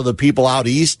just so the people out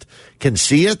east can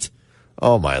see it?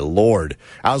 Oh, my Lord.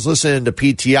 I was listening to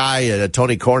PTI and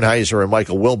Tony Kornheiser and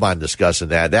Michael Wilbon discussing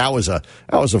that. That was a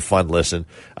fun listen.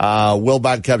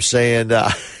 Wilbon kept saying,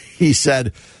 he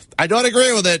said, I don't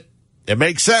agree with it. It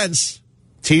makes sense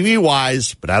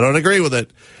TV-wise, but I don't agree with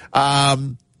it.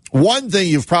 One thing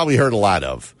you've probably heard a lot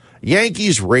of,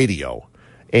 Yankees radio.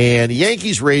 And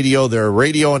Yankees radio, their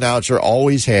radio announcer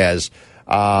always has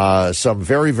some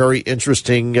very, very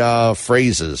interesting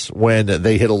phrases when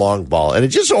they hit a long ball. And it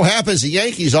just so happens the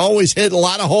Yankees always hit a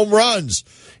lot of home runs,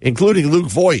 including Luke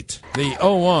Voit. The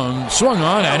 0-1 swung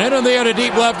on and into the air to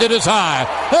deep left. It is high.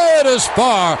 It is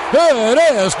far. It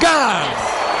is gone.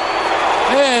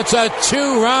 It's a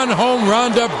 2-run home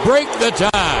run to break the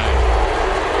tie.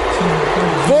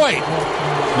 Voit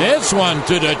hits one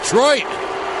to Detroit.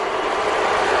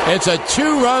 It's a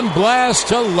 2-run blast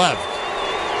to left.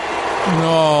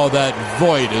 Oh, that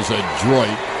Voit is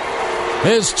adroit.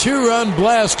 His 2-run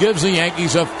blast gives the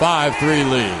Yankees a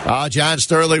 5-3 lead. John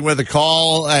Sterling with a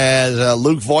call as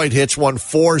Luke Voit hits one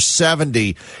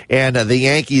 470, and the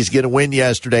Yankees get a win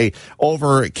yesterday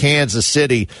over Kansas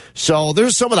City. So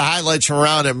there's some of the highlights from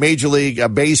around at Major League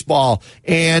Baseball,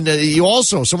 and you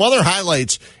also some other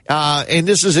highlights. And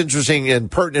this is interesting and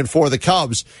pertinent for the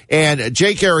Cubs. And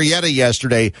Jake Arrieta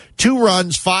yesterday, 2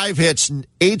 runs, 5 hits,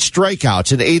 8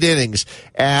 strikeouts in 8 innings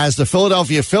as the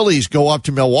Philadelphia Phillies go up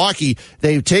to Milwaukee.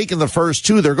 They've taken the first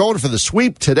 2. They're going for the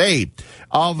sweep today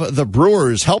of the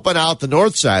Brewers, helping out the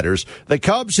Northsiders. The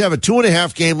Cubs have a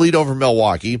 2.5 game lead over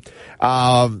Milwaukee.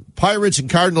 Pirates and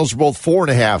Cardinals are both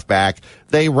 4.5 back.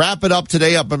 They wrap it up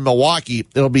today up in Milwaukee.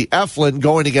 It'll be Eflin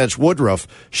going against Woodruff.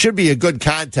 Should be a good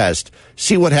contest.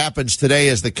 See what happens today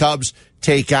as the Cubs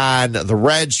take on the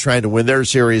Reds, trying to win their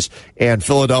series, and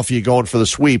Philadelphia going for the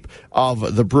sweep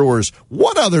of the Brewers.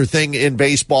 One other thing in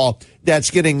baseball that's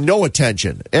getting no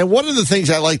attention, and one of the things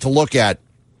I like to look at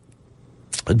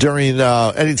during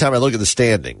anytime I look at the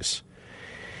standings,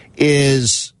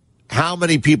 is how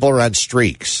many people are on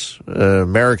streaks.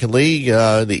 American League,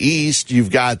 in the East,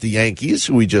 you've got the Yankees,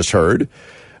 who we just heard,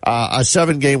 a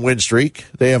 7-game win streak.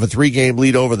 They have a 3-game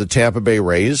lead over the Tampa Bay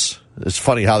Rays. It's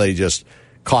funny how they just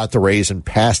caught the Rays and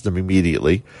passed them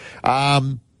immediately.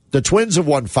 The Twins have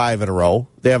won 5 in a row.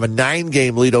 They have a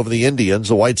 9-game lead over the Indians.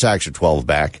 The White Sox are 12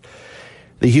 back.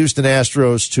 The Houston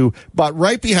Astros, too. But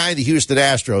right behind the Houston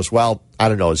Astros, well, I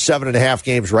don't know, 7.5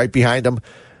 games right behind them.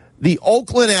 The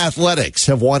Oakland Athletics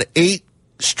have won 8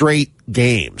 straight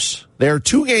games. They're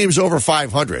 2 games over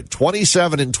 500,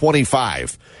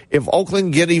 27-25. If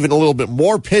Oakland get even a little bit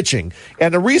more pitching,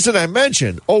 and the reason I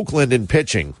mentioned Oakland in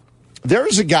pitching,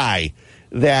 there's a guy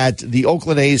that the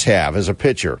Oakland A's have as a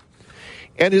pitcher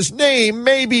And his name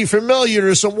may be familiar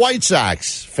to some White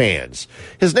Sox fans.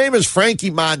 His name is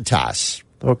Frankie Montas,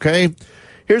 okay?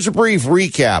 Here's a brief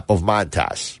recap of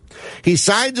Montas. He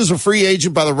signed as a free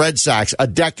agent by the Red Sox a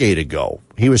decade ago.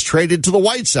 He was traded to the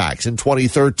White Sox in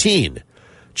 2013.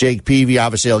 Jake Peavy,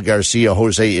 Avisail Garcia,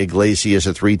 Jose Iglesias,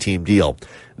 a 3-team deal.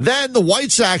 Then the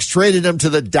White Sox traded him to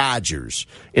the Dodgers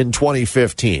in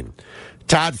 2015.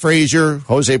 Todd Frazier,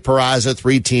 Jose Peraza,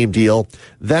 3-team deal.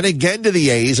 Then again to the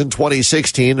A's in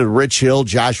 2016, a Rich Hill,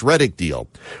 Josh Reddick deal.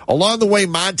 Along the way,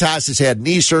 Montas has had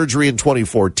knee surgery in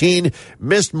 2014,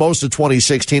 missed most of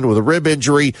 2016 with a rib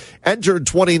injury, entered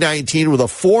 2019 with a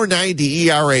 .490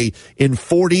 ERA in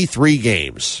 43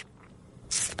 games.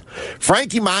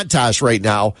 Frankie Montas right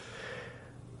now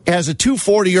has a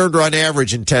 .240 earned run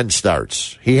average in 10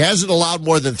 starts. He hasn't allowed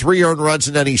more than 3 earned runs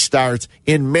in any starts.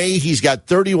 In May, he's got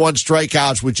 31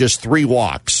 strikeouts with just 3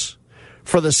 walks.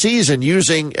 For the season,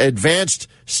 using advanced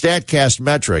StatCast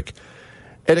metric,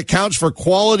 it accounts for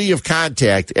quality of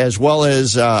contact as well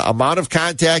as amount of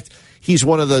contact. He's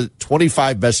one of the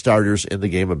 25 best starters in the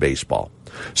game of baseball.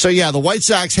 So, yeah, the White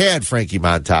Sox had Frankie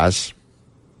Montas.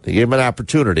 They gave him an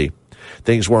opportunity.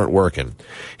 Things weren't working.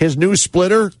 His new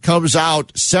splitter comes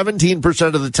out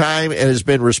 17% of the time and has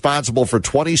been responsible for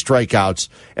 20 strikeouts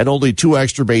and only 2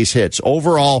 extra base hits.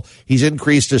 Overall, he's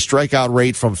increased his strikeout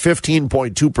rate from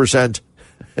 15.2%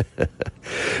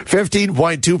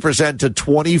 to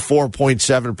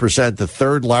 24.7%, the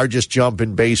third largest jump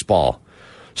in baseball.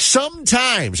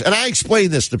 Sometimes, and I explain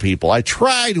this to people, I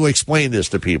try to explain this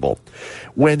to people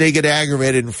when they get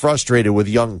aggravated and frustrated with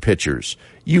young pitchers.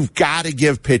 You've got to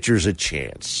give pitchers a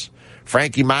chance.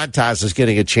 Frankie Montas is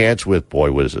getting a chance with,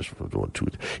 boy, what is this?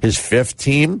 His 5th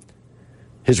team,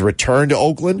 his return to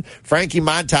Oakland. Frankie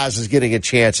Montas is getting a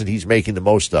chance, and he's making the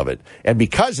most of it. And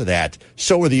because of that,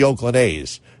 so are the Oakland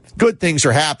A's. Good things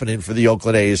are happening for the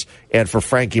Oakland A's and for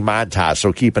Frankie Montas,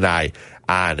 so keep an eye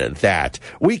on that.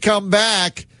 We come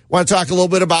back. Want to talk a little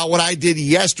bit about what I did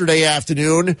yesterday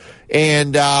afternoon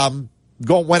and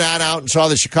went on out and saw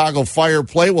the Chicago Fire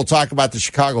play. We'll talk about the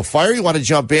Chicago Fire. You want to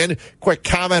jump in? Quick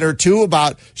comment or two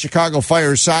about Chicago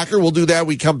Fire soccer. We'll do that.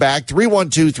 We come back.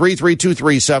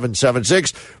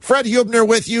 312-332-3776. Fred Huebner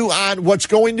with you on what's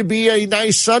going to be a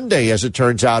nice Sunday, as it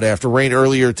turns out, after rain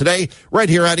earlier today, right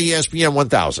here on ESPN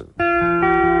 1000.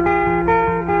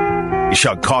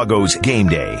 Chicago's Game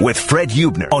Day with Fred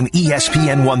Huebner on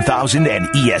ESPN 1000 and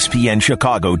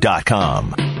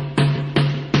ESPNChicago.com.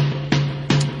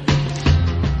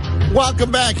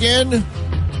 Welcome back in.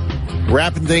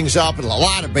 Wrapping things up and a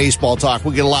lot of baseball talk.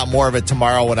 We'll get a lot more of it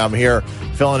tomorrow when I'm here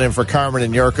filling in for Carmen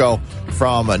and Yurko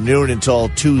from noon until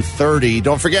 2:30.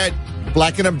 Don't forget,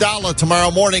 Black and Abdallah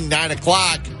tomorrow morning, 9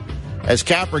 o'clock, as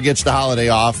Capper gets the holiday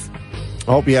off.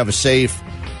 I hope you have a safe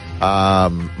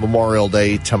Memorial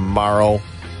Day tomorrow.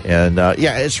 And,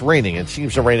 yeah, it's raining. It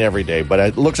seems to rain every day, but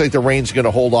it looks like the rain's going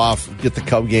to hold off, get the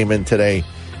Cub game in today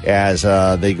as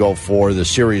they go for the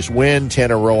series win.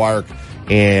 Tanner Roark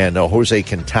and Jose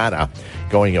Quintana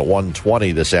going at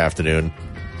 1:20 this afternoon.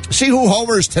 See who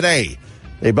homers today.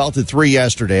 They belted 3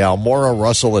 yesterday, Almora,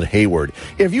 Russell, and Hayward.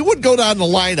 If you would go down the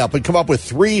lineup and come up with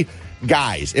 3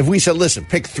 guys, if we said, listen,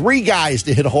 pick 3 guys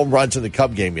to hit home runs in the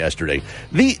Cub game yesterday,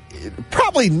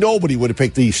 probably nobody would have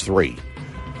picked these 3.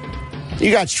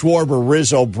 You got Schwarber,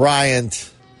 Rizzo,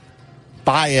 Bryant,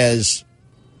 Baez,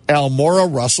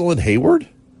 Almora, Russell, and Hayward.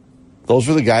 Those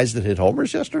were the guys that hit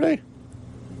homers yesterday?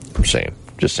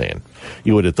 Just saying.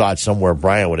 You would have thought somewhere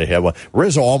Bryant would have had one.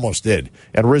 Rizzo almost did,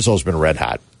 and Rizzo's been red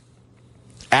hot.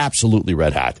 Absolutely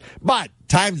red hot. But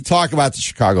time to talk about the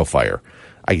Chicago Fire.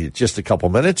 I get just a couple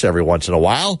minutes every once in a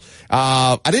while.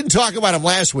 I didn't talk about them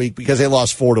last week because they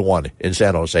lost 4-1 in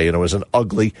San Jose, and it was an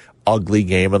ugly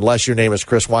game, unless your name is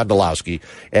Chris Wondolowski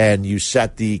and you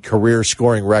set the career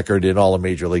scoring record in all of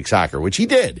Major League Soccer, which he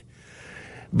did.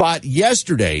 But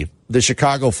yesterday, the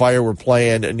Chicago Fire were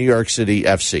playing New York City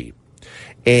FC.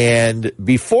 And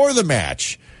before the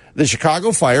match, the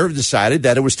Chicago Fire decided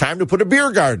that it was time to put a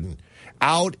beer garden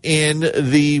out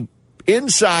inside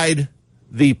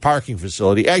the parking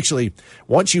facility. Actually,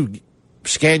 once you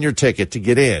scan your ticket to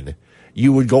get in,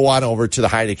 you would go on over to the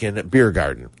Heineken beer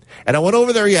garden. And I went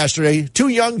over there yesterday. 2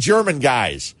 young German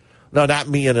guys. No, not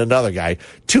me and another guy.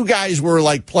 2 guys were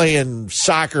like playing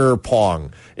soccer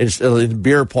pong, in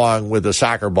beer pong with a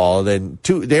soccer ball. And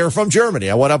then they were from Germany.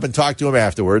 I went up and talked to them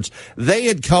afterwards. They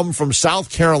had come from South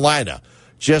Carolina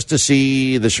just to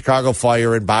see the Chicago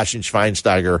Fire and Bosch and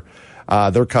Schweinsteiger,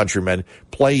 their countrymen,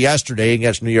 play yesterday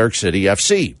against New York City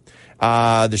FC.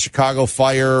 The Chicago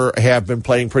Fire have been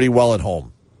playing pretty well at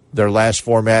home. Their last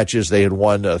 4 matches, they had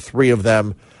won 3 of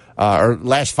them. or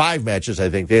last 5 matches, I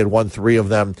think. They had won 3 of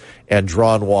them and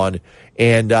drawn 1.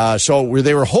 And so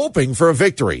they were hoping for a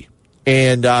victory.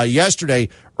 And yesterday,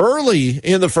 early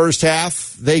in the first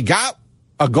half, they got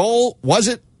a goal. Was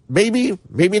it? Maybe,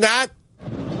 maybe not.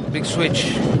 Big switch.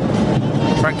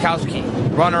 Frankowski,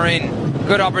 runner in.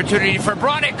 Good opportunity for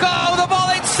Bronick. Oh, the ball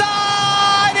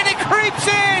inside, and it creeps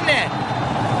in.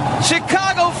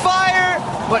 Chicago Fire,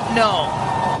 but no.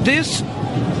 This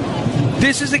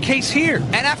is the case here.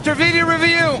 And after video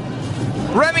review,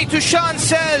 Remy Touchon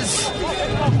says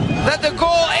that the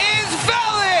goal is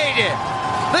valid.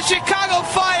 The Chicago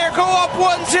Fire go up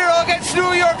 1-0 against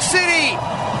New York City.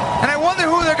 And I wonder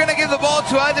who they're going to give the ball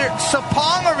to, either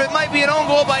Sapong or if it might be an own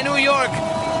goal by New York.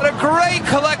 But a great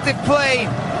collective play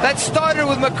that started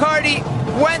with McCarty,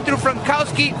 went through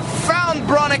Frankowski, found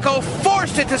Bronico,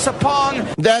 forced it to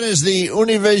Sapong. That is the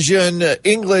Univision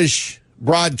English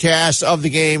broadcast of the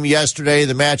game yesterday,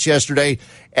 the match yesterday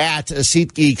at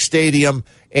SeatGeek Stadium.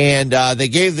 And they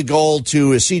gave the goal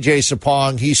to C.J.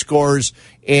 Sapong. He scores,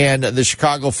 and the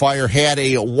Chicago Fire had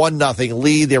a 1-0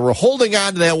 lead. They were holding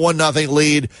on to that 1-0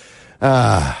 lead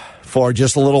for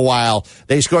just a little while.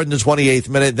 They scored in the 28th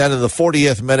minute. Then in the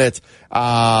 40th minute,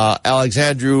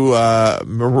 Alexandru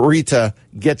Marita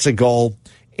gets a goal,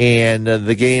 and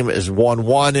the game is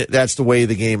 1-1. That's the way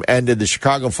the game ended. The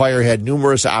Chicago Fire had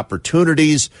numerous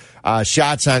opportunities,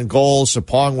 shots on goal,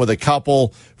 Sapong with a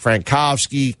couple,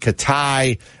 Frankowski,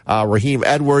 Katai, Raheem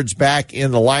Edwards back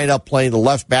in the lineup playing the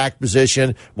left back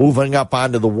position, moving up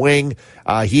onto the wing.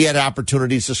 He had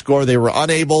opportunities to score. They were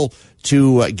unable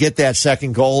to get that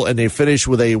second goal, and they finished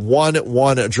with a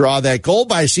 1-1 draw. That goal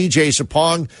by C.J.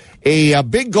 Sapong, a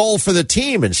big goal for the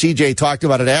team, and C.J. talked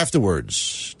about it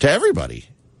afterwards to everybody.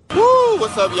 Woo!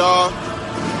 What's up, y'all?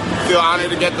 Feel honored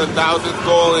to get the 1,000th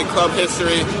goal in club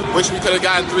history. Wish we could have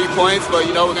gotten 3 points, but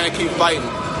we're going to keep fighting.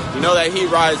 That heat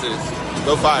rises.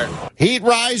 Go Fire. Heat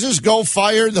rises, go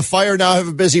Fire. The Fire now have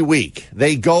a busy week.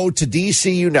 They go to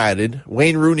D.C. United,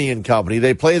 Wayne Rooney and company.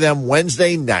 They play them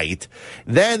Wednesday night.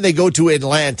 Then they go to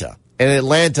Atlanta, and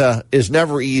Atlanta is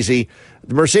never easy.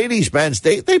 The Mercedes-Benz,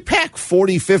 they pack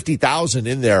 40, 50,000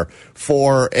 in there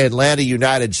for Atlanta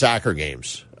United soccer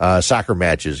games, soccer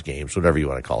matches, games, whatever you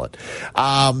want to call it.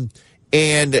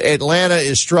 And Atlanta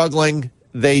is struggling.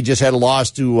 They just had a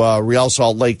loss to Real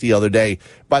Salt Lake the other day.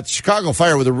 But Chicago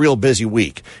Fire with a real busy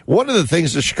week. One of the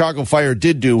things the Chicago Fire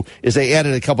did do is they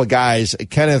added a couple of guys,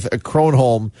 Kenneth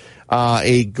Kronholm,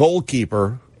 a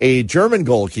goalkeeper, a German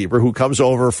goalkeeper who comes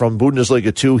over from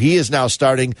Bundesliga 2. He is now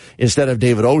starting instead of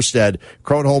David Osted.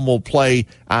 Kronholm will play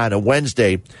on a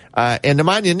Wednesday. And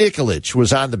Nemanja Nikolic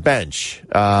was on the bench.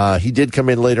 He did come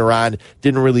in later on,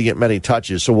 didn't really get many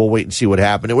touches, so we'll wait and see what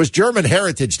happened. It was German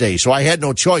Heritage Day, so I had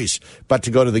no choice but to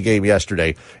go to the game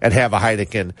yesterday and have a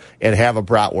Heineken and have a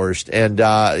bratwurst. And,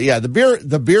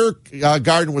 the beer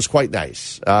garden was quite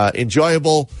nice,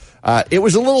 enjoyable. It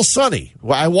was a little sunny.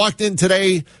 I walked in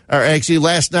today, or actually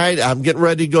last night, I'm getting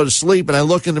ready to go to sleep, and I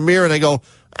look in the mirror and I go,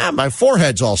 my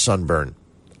forehead's all sunburned.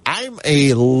 I'm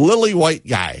a lily white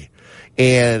guy,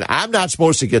 and I'm not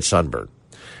supposed to get sunburned.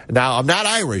 Now, I'm not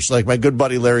Irish like my good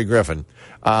buddy Larry Griffin.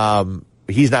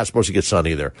 He's not supposed to get sun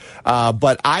either.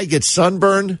 But I get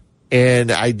sunburned,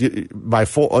 and I do my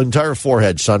entire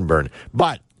forehead sunburned.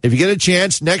 But if you get a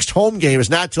chance, next home game is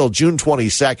not till June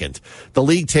 22nd. The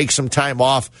league takes some time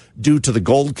off due to the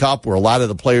Gold Cup, where a lot of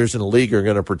the players in the league are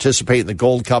going to participate in the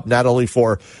Gold Cup, not only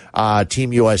for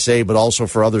Team USA, but also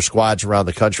for other squads around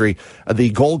the country. The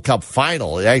Gold Cup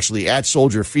final, actually at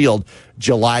Soldier Field,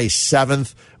 July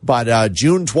 7th, but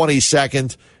June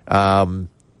 22nd,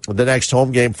 the next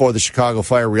home game for the Chicago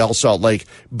Fire, Real Salt Lake.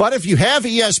 But if you have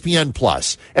ESPN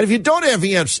Plus, and if you don't have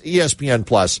ESPN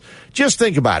Plus, just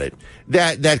think about it.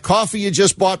 That coffee you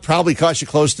just bought probably cost you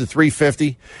close to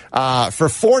 $3.50. For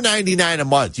 $4.99 a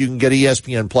month, you can get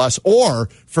ESPN Plus, or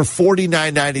for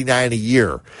 $49.99 a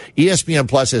year. ESPN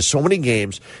Plus has so many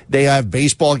games. They have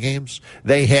baseball games.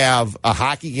 They have a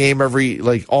hockey game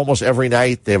almost every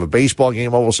night. They have a baseball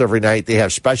game almost every night. They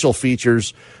have special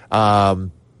features.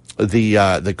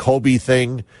 The Kobe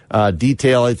thing,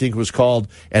 Detail, I think was called,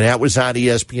 and that was on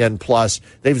ESPN Plus.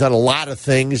 They've done a lot of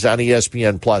things on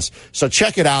ESPN Plus. So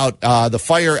check it out. The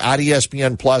Fire on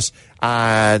ESPN Plus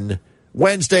on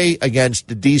Wednesday against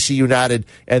the DC United,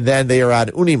 and then they are on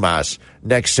Unimas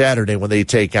next Saturday when they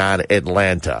take on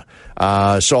Atlanta.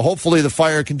 So hopefully the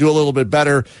Fire can do a little bit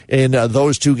better in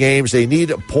those two games. They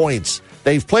need points.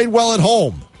 They've played well at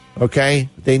home, okay?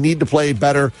 They need to play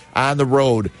better on the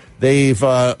road. They've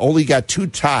only got 2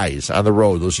 ties on the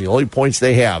road. Those are the only points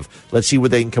they have. Let's see what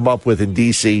they can come up with in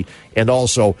D.C. and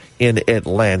also in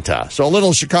Atlanta. So a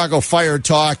little Chicago Fire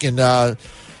talk, and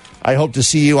I hope to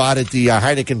see you out at the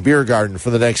Heineken Beer Garden for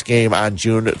the next game on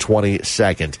June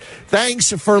 22nd.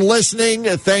 Thanks for listening.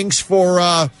 Thanks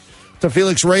to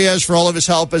Felix Reyes for all of his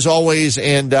help, as always.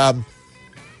 And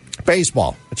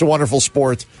baseball, it's a wonderful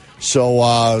sport.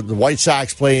 So the White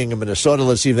Sox playing in Minnesota.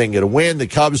 Let's see if they can get a win. The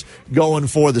Cubs going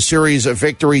for the series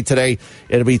victory today.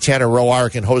 It'll be Tanner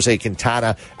Roark and Jose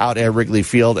Quintana out at Wrigley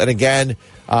Field. And again,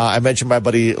 I mentioned my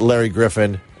buddy Larry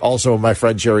Griffin, also my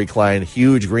friend Jerry Klein,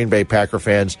 huge Green Bay Packer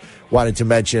fans. Wanted to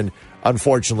mention,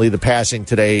 unfortunately, the passing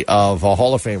today of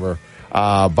Hall of Famer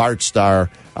Bart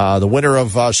Starr, the winner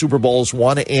of Super Bowls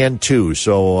 1 and 2.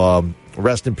 So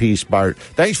rest in peace, Bart.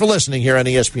 Thanks for listening here on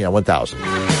ESPN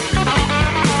 1000.